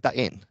 We write that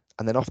in,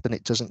 and then often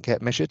it doesn't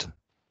get measured.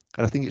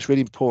 And I think it's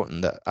really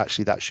important that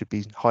actually that should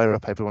be higher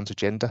up everyone's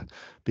agenda,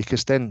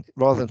 because then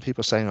rather than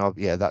people saying, oh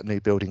yeah, that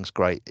new building's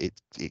great,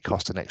 it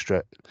cost an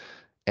extra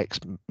X,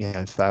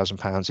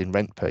 £1,000 in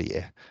rent per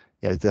year.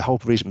 You know, the whole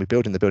reason we're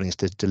building the building is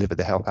to deliver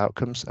the health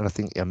outcomes. And I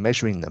think, you know,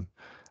 measuring them,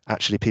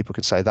 actually people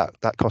can say that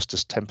cost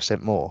us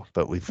 10% more,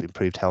 but we've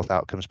improved health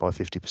outcomes by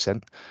 50%.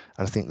 And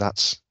I think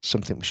that's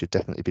something we should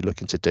definitely be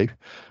looking to do.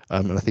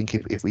 And I think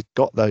if we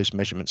got those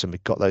measurements and we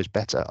got those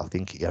better, I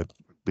think, you know,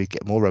 we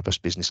get more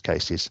robust business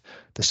cases.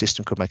 The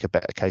system could make a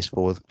better case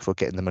for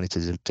getting the money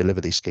to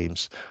deliver these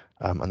schemes,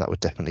 and that would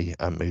definitely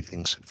move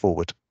things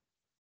forward.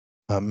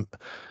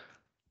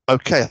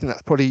 Okay, I think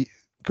that's probably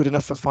good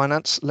enough for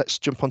finance. Let's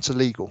jump onto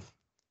legal.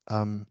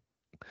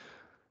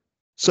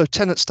 So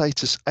tenant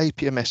status,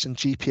 APMS and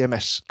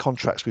GPMS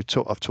contracts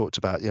I've talked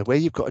about, where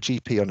you've got a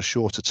GP on a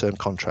shorter term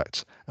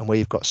contract and where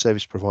you've got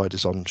service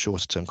providers on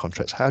shorter term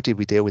contracts. How do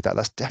we deal with that?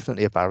 That's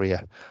definitely a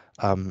barrier.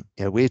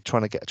 We're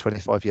trying to get a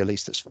 25-year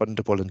lease that's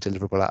fundable and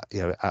deliverable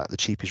at the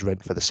cheapest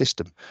rent for the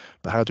system.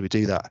 But how do we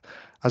do that?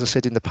 As I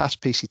said, in the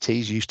past,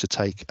 PCTs used to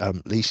take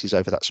leases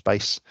over that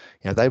space.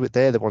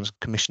 They're the ones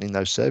commissioning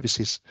those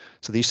services.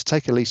 So they used to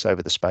take a lease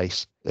over the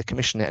space, they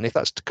commission it, and if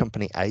that's to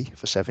company A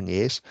for 7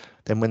 years,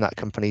 then when that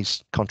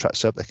company's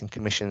contract's up, they can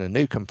commission a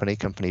new company,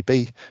 company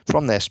B,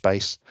 from their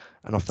space,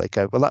 and off they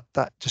go. Well,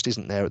 that just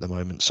isn't there at the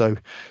moment. So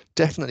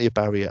definitely a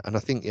barrier. And I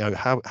think,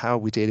 how are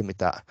we dealing with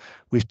that?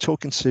 We're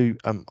talking to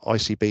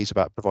ICBs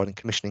about providing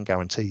commissioning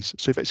guarantees.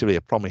 So effectively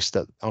a promise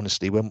that,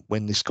 honestly,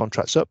 when this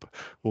contract's up,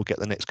 we'll get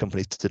the next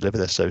company to deliver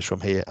their service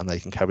from here and they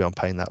can carry on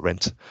paying that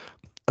rent.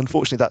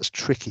 Unfortunately, that's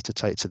tricky to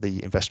take to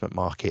the investment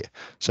market.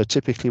 So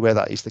typically where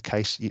that is the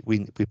case,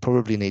 we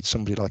probably need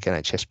somebody like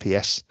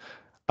NHSPS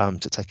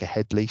to take a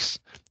head lease,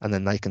 and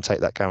then they can take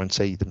that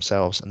guarantee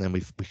themselves, and then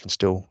we can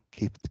still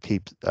keep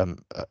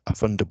a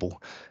fundable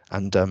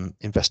and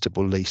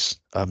investable lease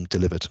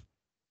delivered.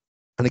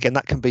 And again,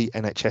 that can be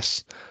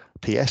NHS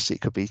PS,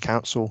 it could be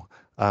council.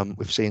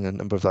 We've seen a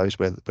number of those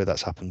where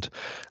that's happened.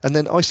 And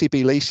then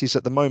ICB leases,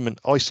 at the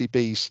moment,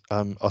 ICBs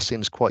are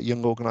seen as quite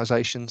young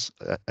organisations.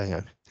 You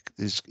know,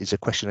 is a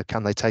question of,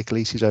 can they take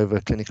leases over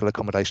clinical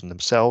accommodation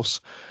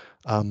themselves?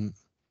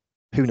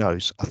 Who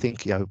knows? I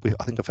think, you know,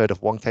 I think I've heard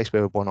of one case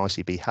where one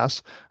ICB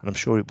has, and I'm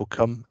sure it will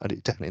come, and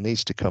it definitely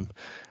needs to come.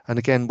 And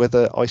again,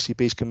 whether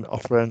ICBs can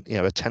offer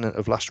a tenant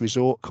of last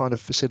resort kind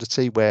of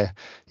facility where,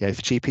 you know,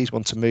 if GPs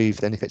want to move,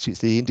 then if it's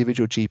the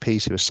individual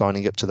GPs who are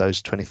signing up to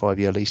those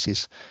 25-year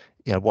leases,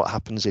 you know, what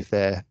happens if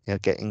they're, you know,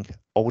 getting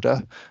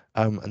older,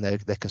 and they're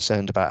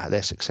concerned about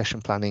their succession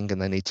planning and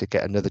they need to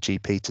get another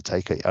GP to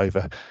take it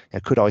over? You know,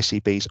 could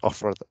ICBs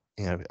offer,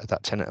 you know,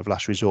 that tenant of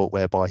last resort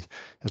whereby,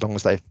 as long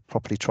as they've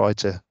properly tried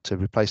to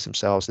replace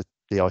themselves,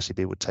 the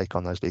ICB would take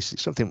on those leases?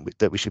 It's something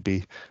that we should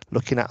be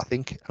looking at, I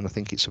think, and I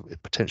think it's a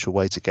potential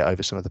way to get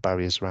over some of the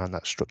barriers around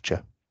that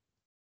structure.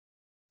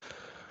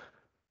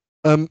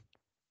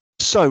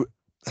 So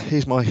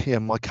here's my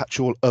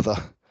catch-all other.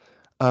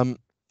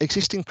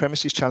 Existing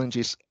premises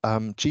challenges.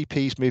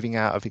 GPs moving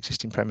out of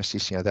existing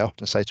premises, you know, they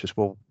often say to us,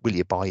 well, will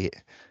you buy it?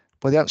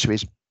 Well, the answer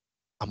is,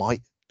 I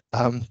might.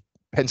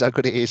 Depends how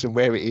good it is and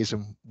where it is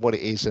and what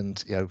it is,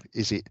 and, you know,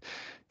 is it.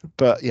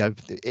 But, you know,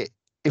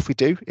 if we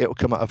do, it will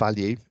come at a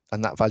value,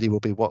 and that value will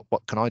be what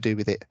can I do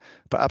with it?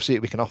 But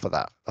absolutely, we can offer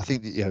that. I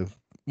think that, you know,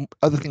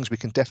 other things we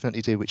can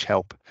definitely do which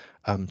help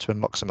to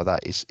unlock some of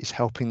that is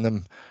helping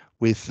them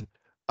with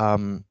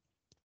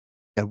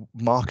you know,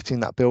 marketing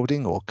that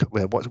building, or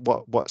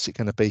what's it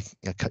going to be?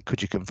 You know,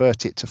 could you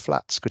convert it to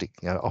flats? Could it,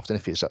 you know, often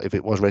if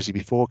it was resi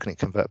before, can it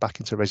convert back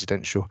into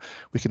residential?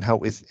 We can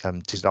help with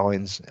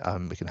designs.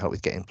 We can help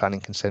with getting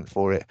planning consent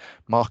for it,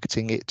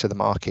 marketing it to the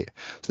market.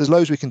 So there's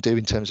loads we can do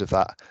in terms of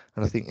that,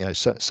 and I think, you know,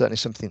 certainly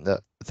something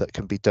that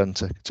can be done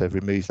to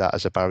remove that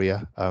as a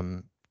barrier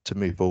to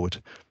move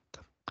forward.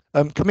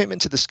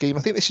 Commitment to the scheme.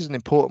 I think this is an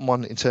important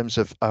one in terms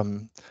of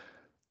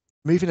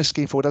moving a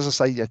scheme forward. As I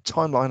say, yeah,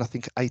 timeline, I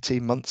think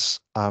 18 months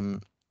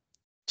to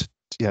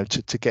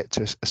get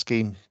to a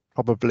scheme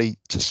probably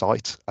to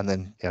site, and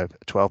then, you know,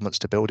 12 months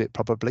to build it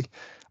probably.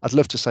 I'd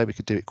love to say we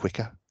could do it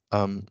quicker.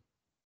 And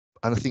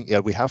I think, yeah,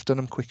 we have done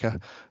them quicker.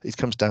 It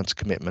comes down to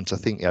commitment. I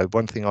think, you know,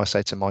 one thing I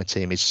say to my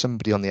team is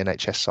somebody on the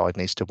NHS side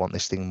needs to want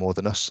this thing more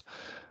than us.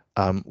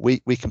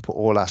 We can put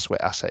all our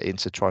sweat asset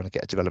into trying to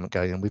get a development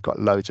going, and we've got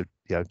loads of,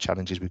 you know,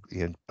 challenges with,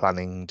 you know,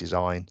 planning,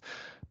 design,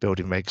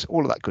 building regs,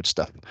 all of that good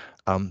stuff.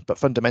 But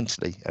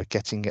fundamentally,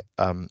 getting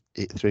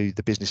it through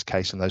the business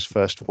case and those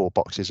first 4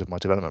 boxes of my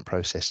development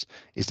process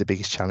is the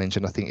biggest challenge.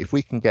 And I think if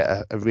we can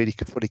get a really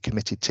fully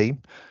committed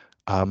team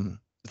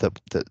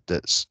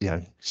that's, you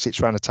know, sits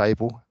around a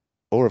table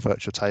or a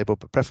virtual table,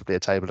 but preferably a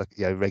table,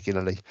 you know,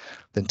 regularly,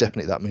 then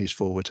definitely that moves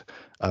forward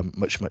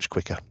much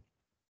quicker.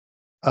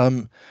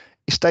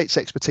 Estates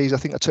expertise. I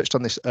think I touched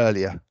on this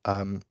earlier.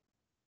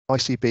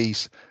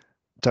 ICBs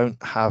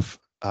don't have,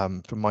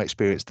 from my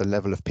experience, the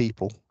level of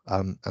people,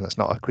 and that's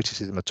not a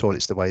criticism at all.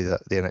 It's the way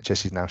that the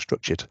NHS is now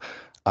structured,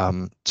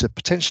 to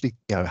potentially,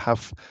 you know,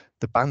 have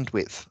the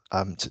bandwidth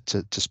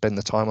to spend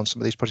the time on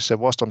some of these projects. So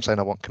whilst I'm saying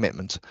I want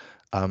commitment,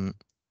 I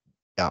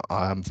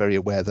am very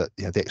aware that,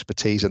 you know, the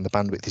expertise and the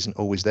bandwidth isn't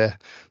always there.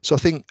 So I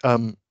think,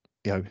 you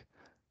know,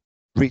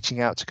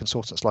 reaching out to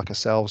consultants like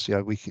ourselves, you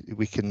know, we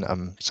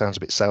can sounds a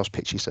bit sales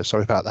pitchy, so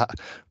sorry about that,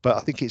 but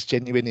I think it's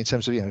genuine in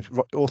terms of, you know,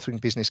 authoring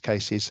business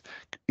cases,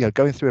 you know,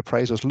 going through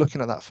appraisals,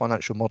 looking at that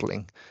financial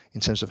modelling in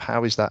terms of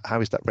how is that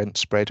rent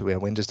spread,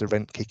 when does the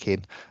rent kick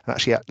in, and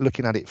actually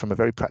looking at it from a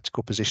very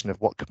practical position of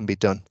what can be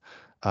done.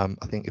 I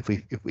think if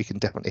we can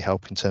definitely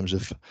help in terms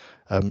of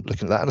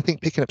looking at that, and I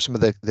think picking up some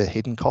of the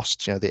hidden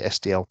costs, you know, the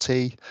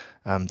SDLT,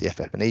 the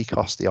FF&E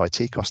costs, the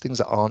IT costs, things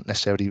that aren't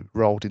necessarily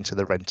rolled into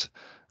the rent.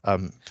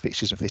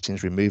 Fixtures and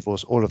fittings,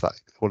 removals, all of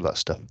that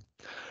stuff.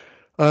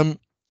 And,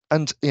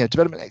 you know,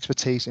 development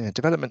expertise. You know,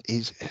 development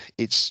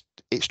it's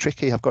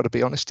tricky. I've got to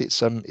be honest. It's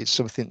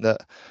something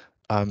that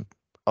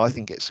I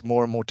think it's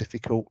more and more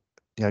difficult,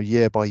 you know,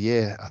 year by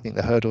year. I think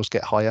the hurdles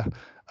get higher.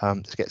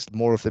 To get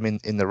more of them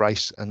in the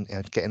race, and, you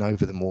know, getting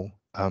over them all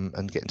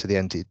and getting to the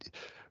end.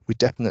 We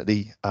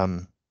definitely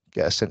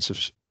get a sense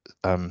of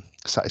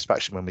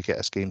satisfaction when we get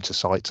a scheme to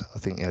site. I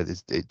think, you know,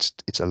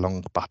 it's a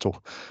long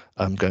battle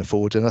going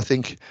forward, and I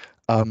think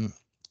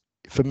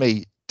for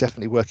me,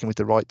 definitely working with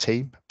the right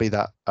team, be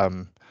that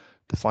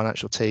the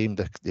financial team,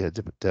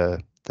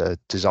 the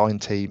design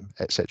team,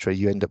 etc.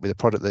 You end up with a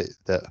product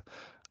that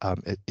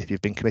if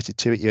you've been committed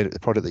to it, you end up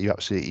with a product that you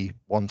absolutely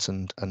want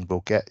and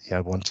will get, you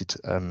know, wanted.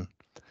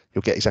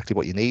 You'll get exactly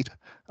what you need,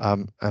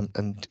 and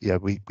you know,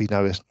 we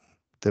know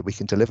that we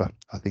can deliver.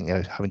 I think, you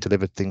know, having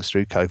delivered things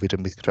through COVID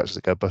and with contractors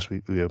that go bust, we're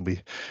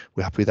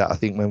happy with that. I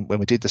think when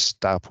we did the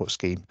Stourport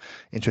scheme,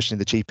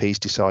 interestingly, the GPs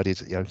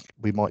decided, you know,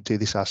 we might do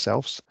this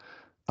ourselves,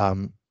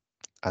 and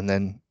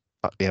then,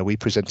 you know, we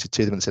presented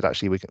to them and said,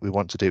 actually, we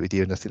want to do it with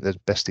you. And I think the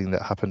best thing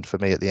that happened for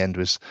me at the end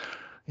was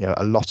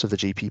a lot of the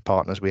GP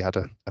partners, we had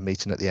a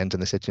meeting at the end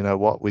and they said, you know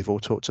what, we've all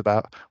talked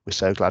about, we're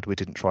so glad we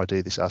didn't try to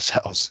do this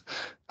ourselves,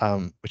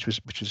 which was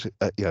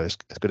as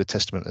good a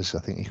testament as I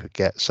think you could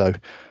get. So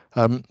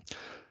I'm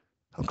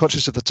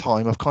conscious of the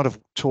time. I've kind of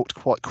talked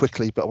quite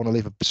quickly, but I want to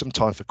leave some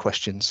time for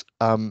questions.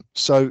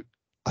 So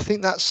I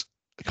think that's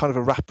kind of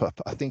a wrap up.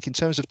 I think in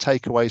terms of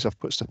takeaways, I've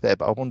put stuff there,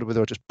 but I wonder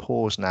whether I'll just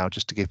pause now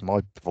just to give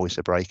my voice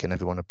a break and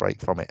everyone a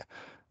break from it,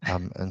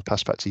 and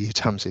pass back to you,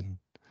 Tamsin.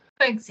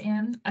 Thanks,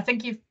 Ian. I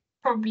think you've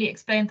probably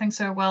explained things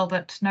so well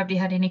that nobody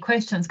had any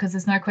questions because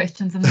there's no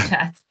questions in the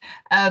chat.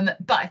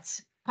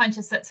 But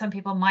conscious that some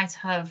people might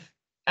have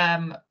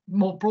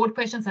more broad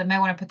questions, they may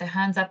want to put their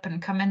hands up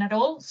and come in at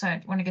all. So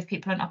I want to give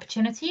people an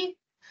opportunity.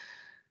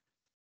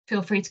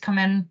 Feel free to come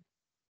in.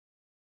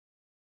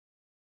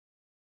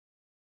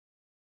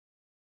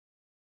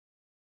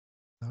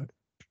 No.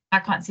 I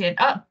can't see it.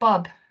 Oh,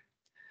 Bob.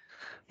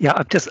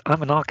 Yeah,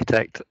 I'm an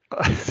architect,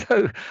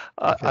 so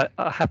Okay.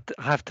 I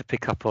have to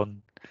pick up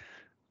on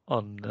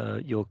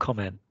your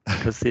comment,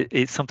 because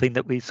it's something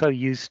that we're so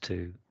used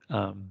to,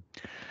 and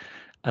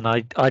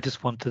I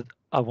just want to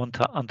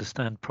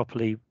understand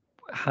properly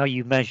how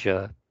you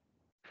measure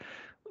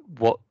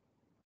what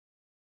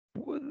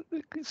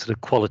sort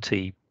of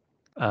quality.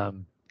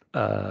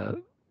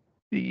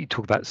 You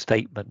talk about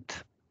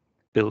statement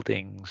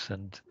buildings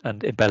and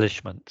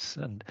embellishments,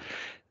 and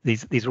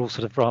these are all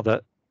sort of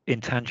rather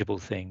intangible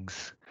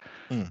things.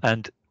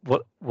 And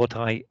what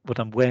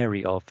I'm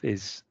wary of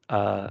is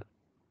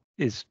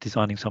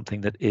designing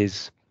something that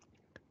is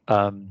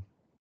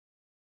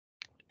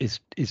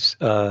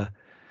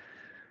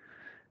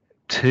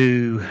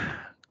too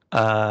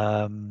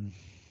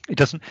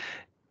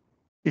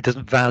it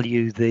doesn't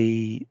value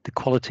the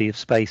quality of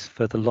space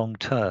for the long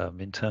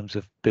term in terms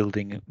of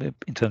building,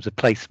 in terms of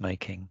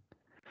placemaking,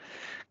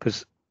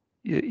 because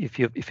if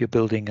you're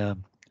building a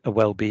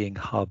well-being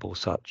hub or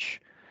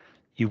such,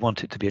 you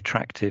want it to be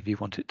attractive, you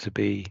want it to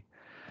be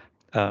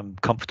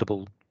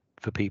comfortable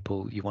for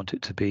people, you want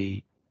it to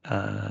be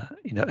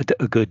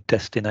a good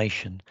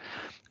destination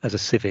as a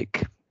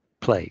civic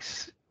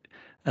place.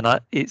 And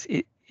it's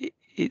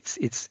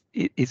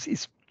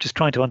just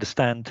trying to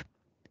understand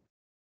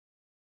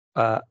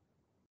how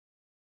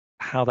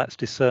that's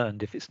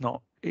discerned. If it's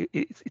not,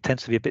 it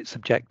tends to be a bit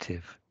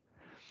subjective.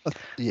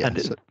 Yeah.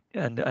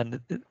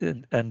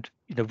 And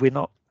we're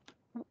not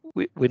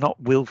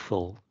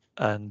willful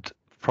and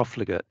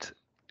profligate.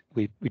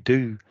 We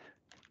do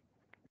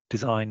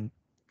design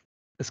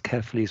as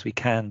carefully as we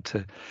can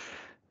to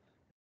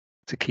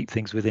keep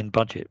things within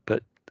budget,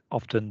 but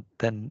often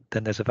then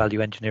there's a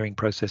value engineering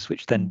process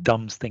which then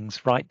dumbs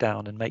things right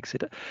down and makes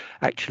it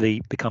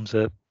actually becomes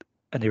an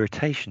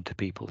irritation to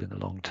people in the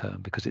long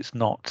term, because it's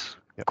not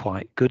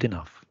quite good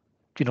enough.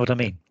 Do you know what I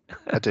mean?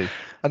 I do,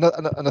 and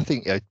I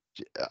think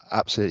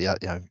absolutely,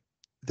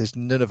 there's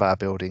none of our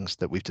buildings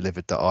that we've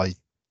delivered that I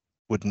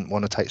wouldn't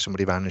want to take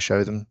somebody around and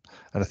show them.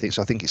 And I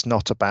think it's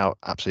not about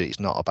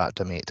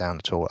dumbing it down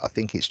at all. I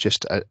think it's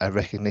just a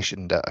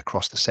recognition that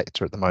across the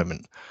sector at the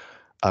moment,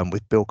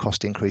 with build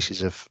cost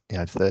increases of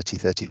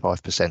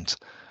 30-35%,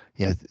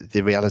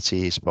 the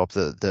reality is, Bob,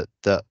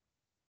 that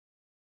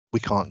we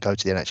can't go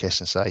to the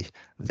NHS and say,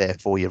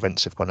 therefore your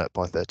rents have gone up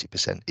by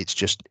 30%. It's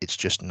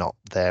just not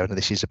there. And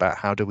this is about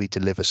how do we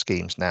deliver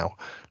schemes now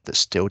that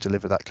still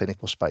deliver that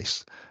clinical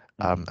space,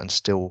 and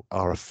still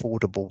are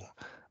affordable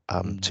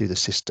to the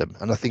system.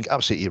 And I think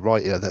absolutely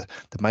right. The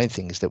main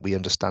thing is that we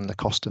understand the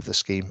cost of the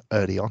scheme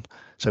early on.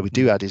 So we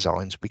do our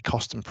designs, we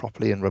cost them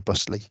properly and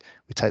robustly.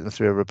 We take them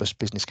through a robust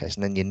business case,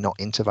 and then you're not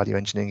into value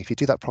engineering. If you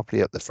do that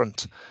properly at the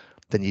front,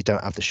 then you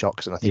don't have the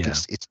shocks. And I think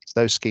it's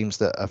those schemes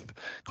that have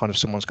kind of,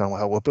 someone's going,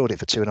 well, we'll build it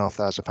for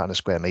 £2,500 a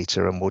square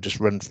metre and we'll just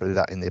run through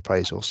that in the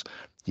appraisals.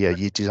 Yeah,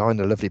 you design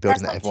a lovely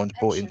building that everyone's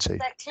bought into.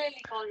 They're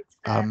clearly gone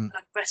into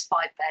their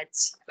respite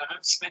beds.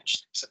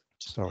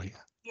 Sorry.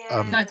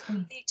 No,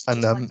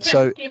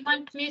 so do you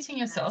mind muting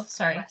yourself?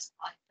 Sorry.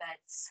 Respite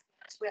beds.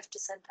 We have to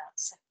send out.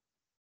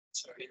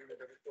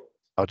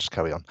 I'll just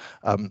carry on.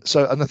 And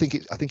I think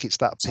it's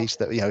that piece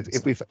that,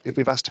 if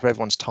we've asked for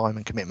everyone's time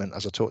and commitment,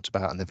 as I talked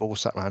about, and they've all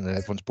sat around and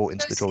everyone's bought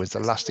into the drawings, the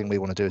last thing we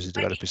want to do as a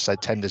developer is say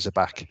tenders are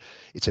back,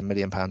 it's £1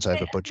 million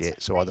over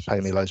budget, so either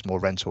pay me loads more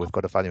rent or we've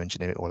got to value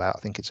engineer it all out. I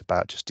think it's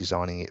about just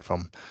designing it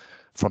from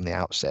the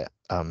outset.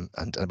 And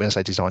when I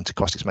say design to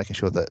cost, it's making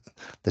sure that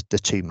the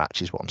two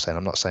matches what I'm saying.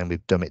 I'm not saying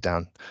we've dumb it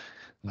down.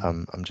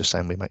 I'm just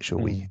saying we make sure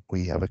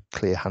we have a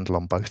clear handle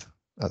on both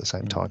at the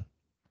same time.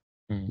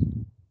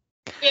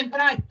 Ian, can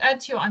I add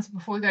to your answer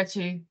before we go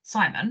to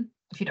Simon,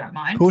 if you don't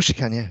mind? Of course you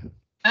can, yeah.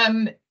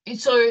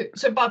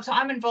 So Bob,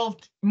 I'm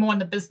involved more in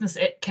the business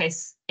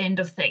case end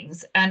of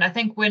things. And I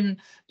think when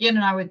Ian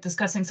and I were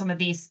discussing some of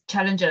these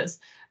challenges,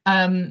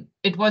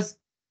 it was,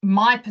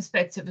 my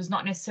perspective is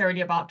not necessarily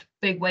about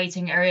big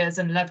waiting areas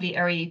and lovely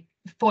airy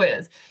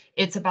foyers.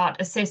 It's about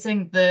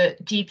assessing the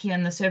GP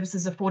and the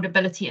services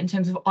affordability in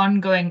terms of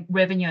ongoing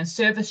revenue and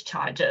service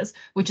charges,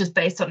 which is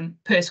based on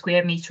per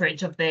square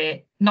meterage of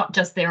their, not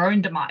just their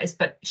own demise,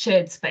 but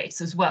shared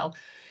space as well.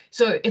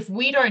 So if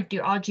we don't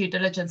do our due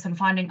diligence and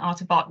finding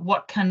out about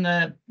what can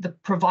the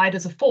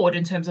providers afford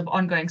in terms of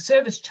ongoing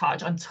service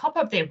charge on top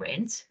of their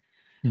rent,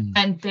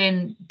 and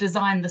then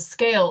design the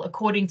scale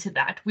according to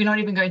that, we're not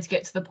even going to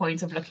get to the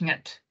point of looking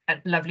at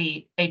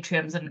lovely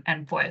atriums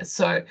and foyers.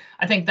 So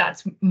I think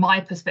that's my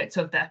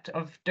perspective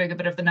of doing a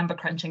bit of the number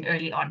crunching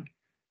early on.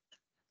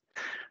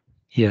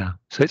 Yeah,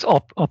 so it's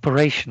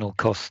operational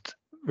cost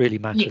really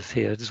matters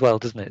here as well,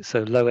 doesn't it?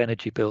 So low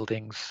energy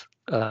buildings,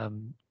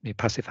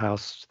 passive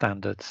house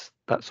standards,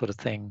 that sort of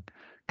thing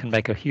can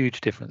make a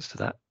huge difference to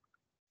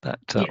that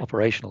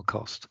operational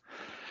cost.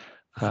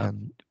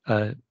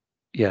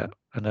 Yeah,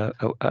 and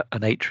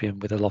an atrium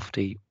with a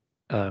lofty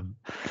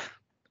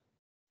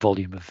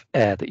volume of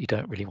air that you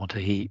don't really want to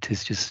heat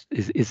is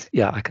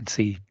I can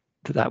see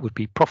that would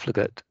be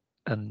profligate,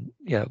 and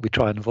yeah, we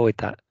try and avoid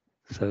that.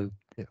 So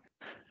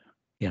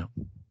yeah,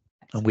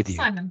 I'm with you,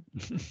 Simon.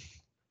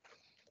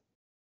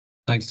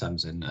 Thanks,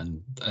 Tamsin,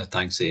 and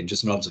thanks, Ian.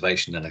 Just an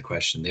observation and a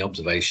question. The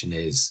observation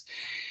is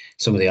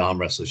some of the arm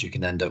wrestles you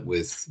can end up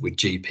with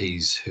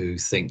GPs who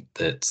think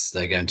that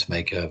they're going to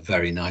make a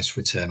very nice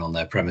return on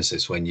their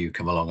premises when you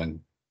come along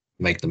and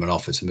make them an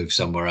offer to move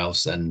somewhere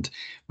else. And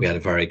we had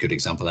a very good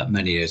example of that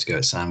many years ago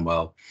at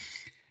Sandwell,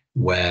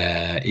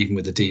 where even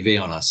with the DV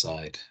on our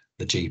side,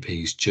 the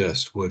GPs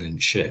just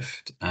wouldn't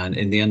shift. And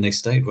in the end, they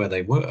stayed where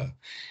they were,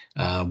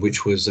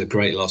 which was a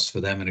great loss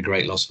for them and a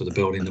great loss for the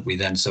building that we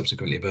then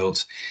subsequently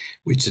built,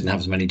 which didn't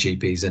have as many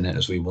GPs in it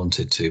as we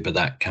wanted to. But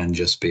that can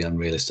just be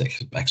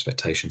unrealistic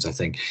expectations, I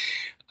think.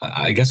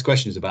 I guess the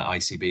question is about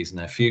ICBs and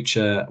their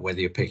future,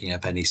 whether you're picking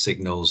up any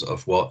signals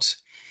of what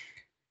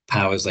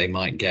powers they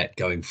might get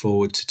going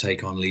forward to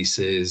take on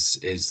leases.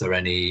 Is there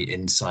any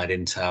inside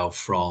intel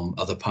from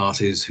other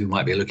parties who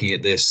might be looking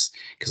at this?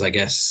 Because I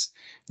guess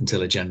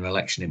until a general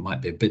election, it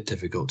might be a bit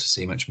difficult to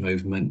see much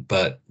movement,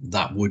 but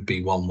that would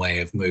be one way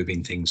of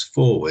moving things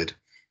forward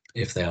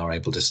if they are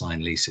able to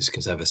sign leases,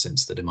 because ever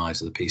since the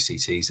demise of the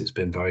PCTs, it's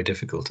been very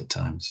difficult at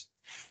times.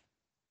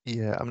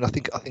 Yeah, I mean, I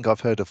think I've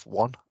heard of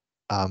one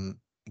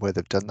where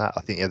they've done that.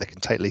 I think they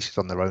can take leases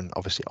on their own,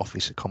 obviously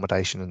office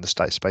accommodation and the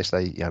state space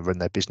they run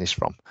their business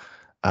from.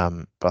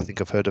 But I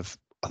think I've heard of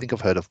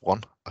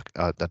one.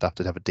 I'd have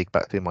to have a dig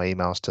back through my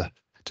emails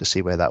to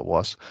see where that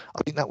was.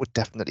 I think that would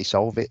definitely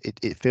solve it.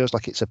 It feels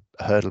like it's a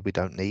hurdle we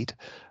don't need.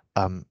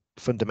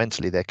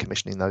 Fundamentally, they're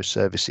commissioning those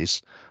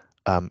services.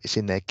 It's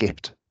in their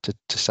gift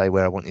to say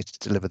where I want you to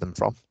deliver them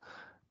from.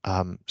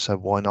 So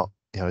why not?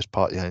 As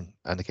part, and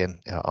again,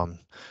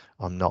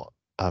 I'm not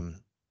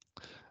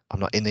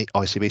in the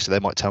ICB, so they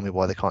might tell me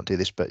why they can't do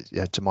this. But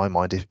to my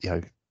mind,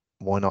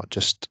 why not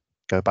just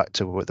go back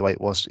to the way it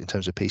was in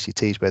terms of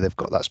PCTs, where they've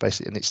got that space,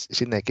 and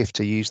it's in their gift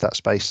to use that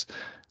space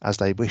as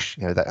they wish.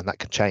 That, and that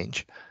can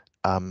change.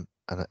 And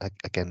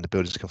again, the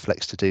builders can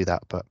flex to do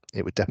that, but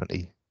it would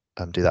definitely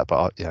do that.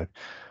 But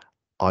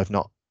I've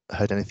not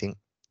heard anything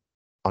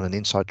on an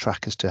inside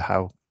track as to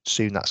how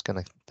soon that's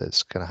gonna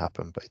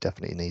happen, but it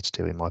definitely needs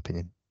to, in my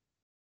opinion.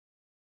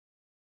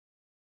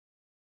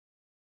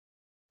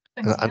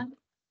 Thanks,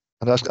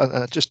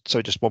 And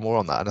just one more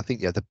on that, and I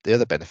think the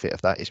other benefit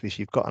of that is if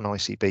you've got an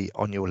ICB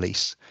on your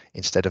lease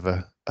instead of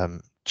a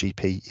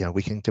GP,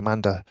 we can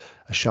demand a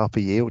sharper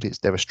yield.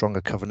 They're a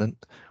stronger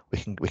covenant.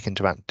 We can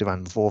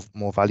demand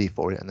more value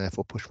for it, and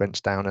therefore push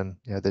rents down, and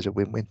there's a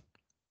win-win.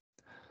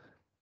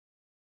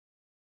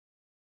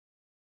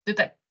 Did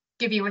that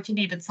give you what you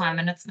needed,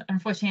 Simon?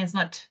 Unfortunately it's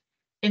not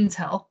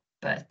intel,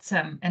 but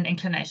an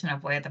inclination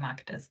of where the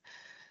market is.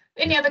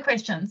 Any other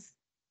questions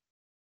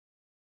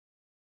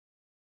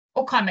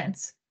or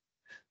comments?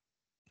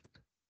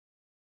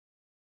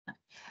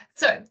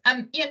 So,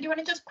 Ian, do you want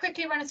to just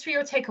quickly run us through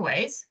your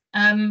takeaways,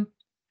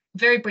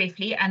 very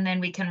briefly, and then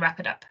we can wrap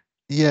it up?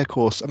 Yeah, of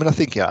course. I mean, I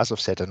think, as I've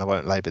said, and I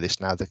won't labour this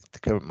now, the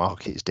current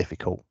market is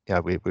difficult.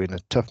 We're in a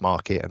tough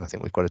market, and I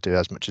think we've got to do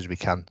as much as we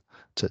can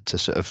to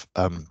sort of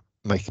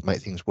make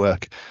things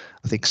work.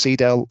 I think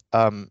CDEL,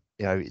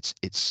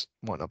 it's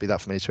might not be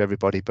that familiar to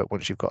everybody, but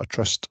once you've got a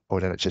trust or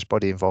an NHS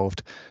body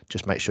involved,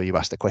 just make sure you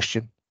ask the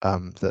question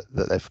that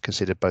they've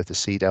considered both the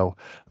CDEL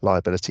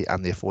liability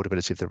and the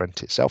affordability of the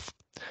rent itself.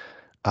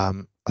 I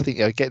think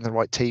getting the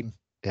right team,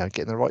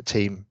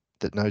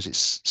 that knows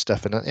its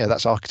stuff, and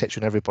that's architecture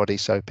and everybody.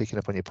 So picking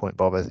up on your point,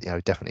 Bob,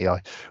 definitely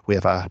we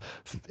have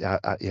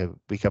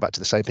we go back to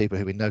the same people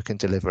who we know can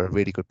deliver a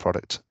really good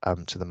product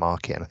to the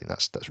market, and I think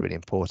that's really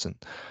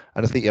important.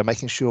 And I think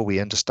making sure we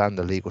understand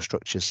the legal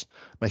structures,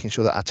 making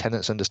sure that our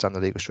tenants understand the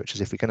legal structures.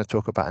 If we're going to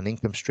talk about an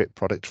income strip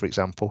product, for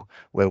example,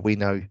 where we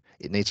know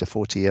it needs a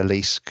 40-year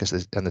lease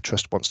and the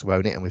trust wants to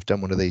own it, and we've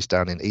done one of these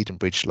down in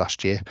Edenbridge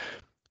last year.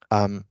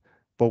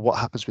 well, what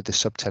happens with the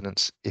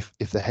subtenants if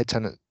the head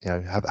tenant,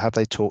 have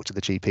they talked to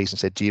the GPs and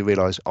said, do you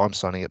realise I'm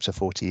signing up to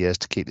 40 years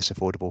to keep this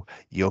affordable?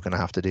 You're going to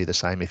have to do the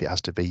same if it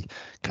has to be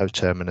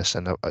coterminous,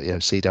 and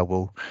CDEL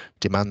will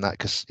demand that,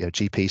 because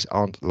GPs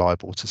aren't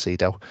liable to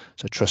CDEL,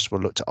 so trusts will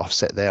look to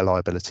offset their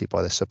liability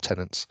by their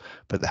subtenants,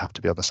 but they have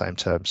to be on the same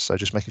terms. So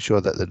just making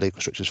sure that the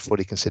legal structure is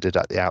fully considered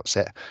at the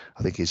outset,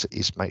 I think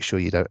is make sure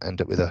you don't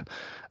end up with a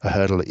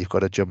hurdle that you've got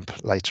to jump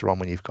later on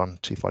when you've gone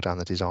too far down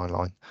the design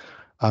line.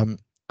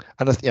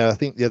 And I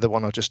think the other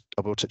one I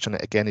will touch on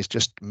it again is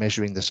just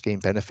measuring the scheme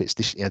benefits.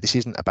 This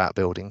isn't about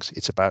buildings;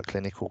 it's about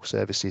clinical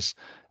services,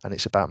 and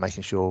it's about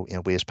making sure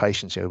we as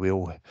patients, we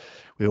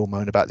all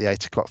moan about the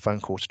 8 o'clock phone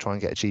call to try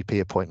and get a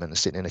GP appointment and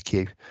sitting in a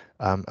queue.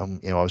 And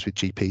I was with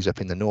GPs up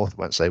in the north,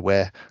 won't say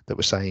where, that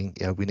were saying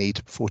we need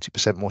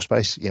 40% more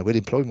space. We'll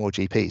employ more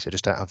GPs, they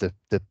just don't have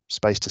the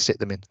space to sit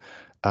them in.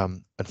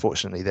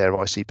 Unfortunately, their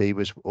ICB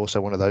was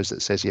also one of those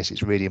that says, yes,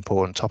 it's really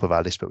important, top of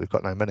our list, but we've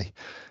got no money.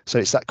 So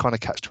it's that kind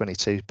of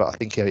catch-22. But I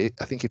think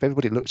if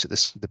everybody looks at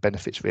the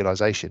benefits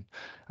realization,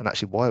 and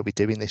actually, why are we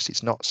doing this?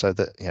 It's not so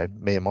that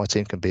me and my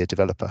team can be a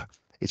developer.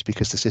 It's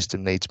because the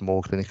system needs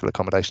more clinical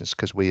accommodations,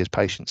 because we as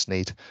patients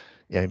need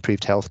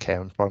improved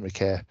healthcare, and primary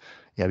care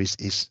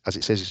is as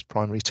it says, is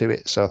primary to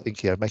it. So I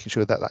think making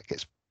sure that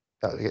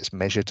gets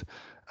measured.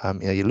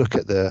 You look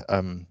at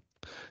the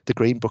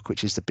Green Book,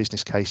 which is the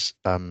business case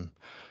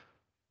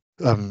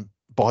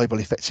Bible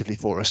effectively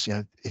for us.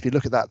 If you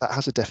look at that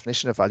has a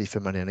definition of value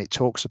for money, and it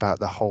talks about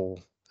the whole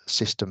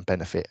system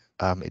benefit.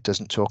 It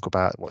doesn't talk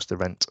about what's the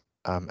rent,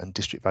 and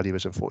district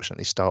valuers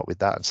unfortunately start with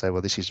that and say,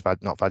 well, this is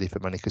not value for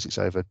money because it's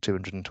over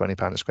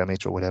 £220 a square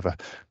metre or whatever.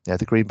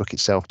 The Green Book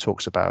itself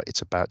talks about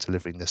it's about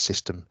delivering the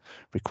system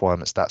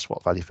requirements. That's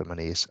what value for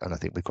money is, and I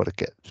think we've got to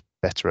get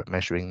better at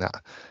measuring that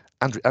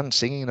and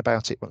singing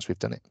about it once we've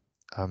done it,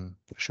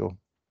 for sure.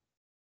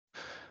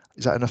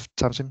 Is that enough,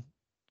 Tamsin?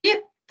 Yeah,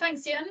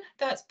 thanks, Ian.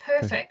 That's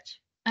perfect.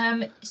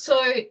 So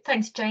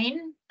thanks,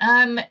 Jane.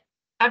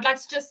 I'd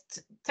like to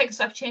just take this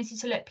opportunity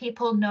to let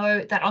people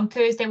know that on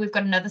Thursday we've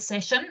got another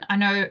session. I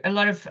know a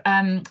lot of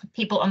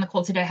people on the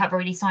call today have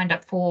already signed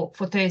up for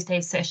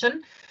Thursday's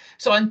session.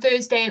 So on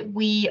Thursday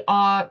we're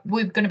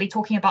going to be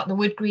talking about the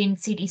Wood Green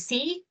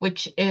CDC,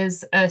 which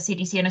is a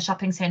CDC in a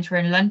shopping centre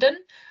in London.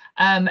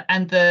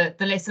 And the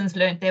lessons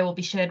learned there will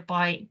be shared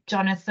by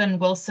Jonathan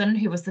Wilson,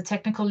 who was the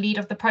technical lead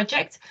of the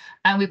project.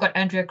 And we've got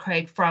Andrea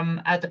Craig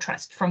from the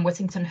Trust from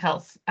Whittington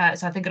Health.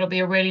 So I think it'll be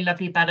a really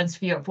lovely balanced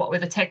view of what were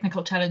the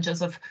technical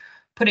challenges of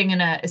putting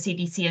in a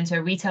CDC into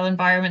a retail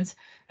environment,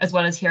 as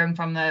well as hearing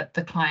from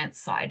the client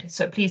side.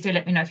 So please do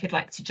let me know if you'd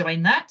like to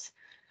join that.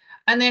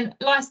 And then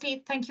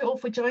lastly, thank you all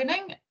for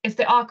joining. If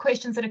there are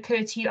questions that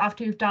occur to you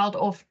after you've dialed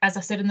off, as I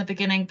said in the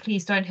beginning,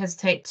 please don't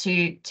hesitate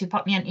to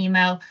pop me an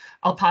email.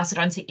 I'll pass it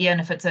on to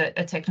Ian if it's a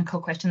technical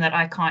question that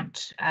I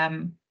can't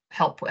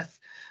help with.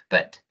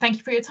 But thank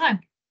you for your time.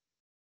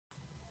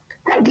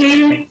 Thank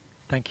you.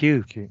 Thank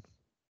you. Thank you.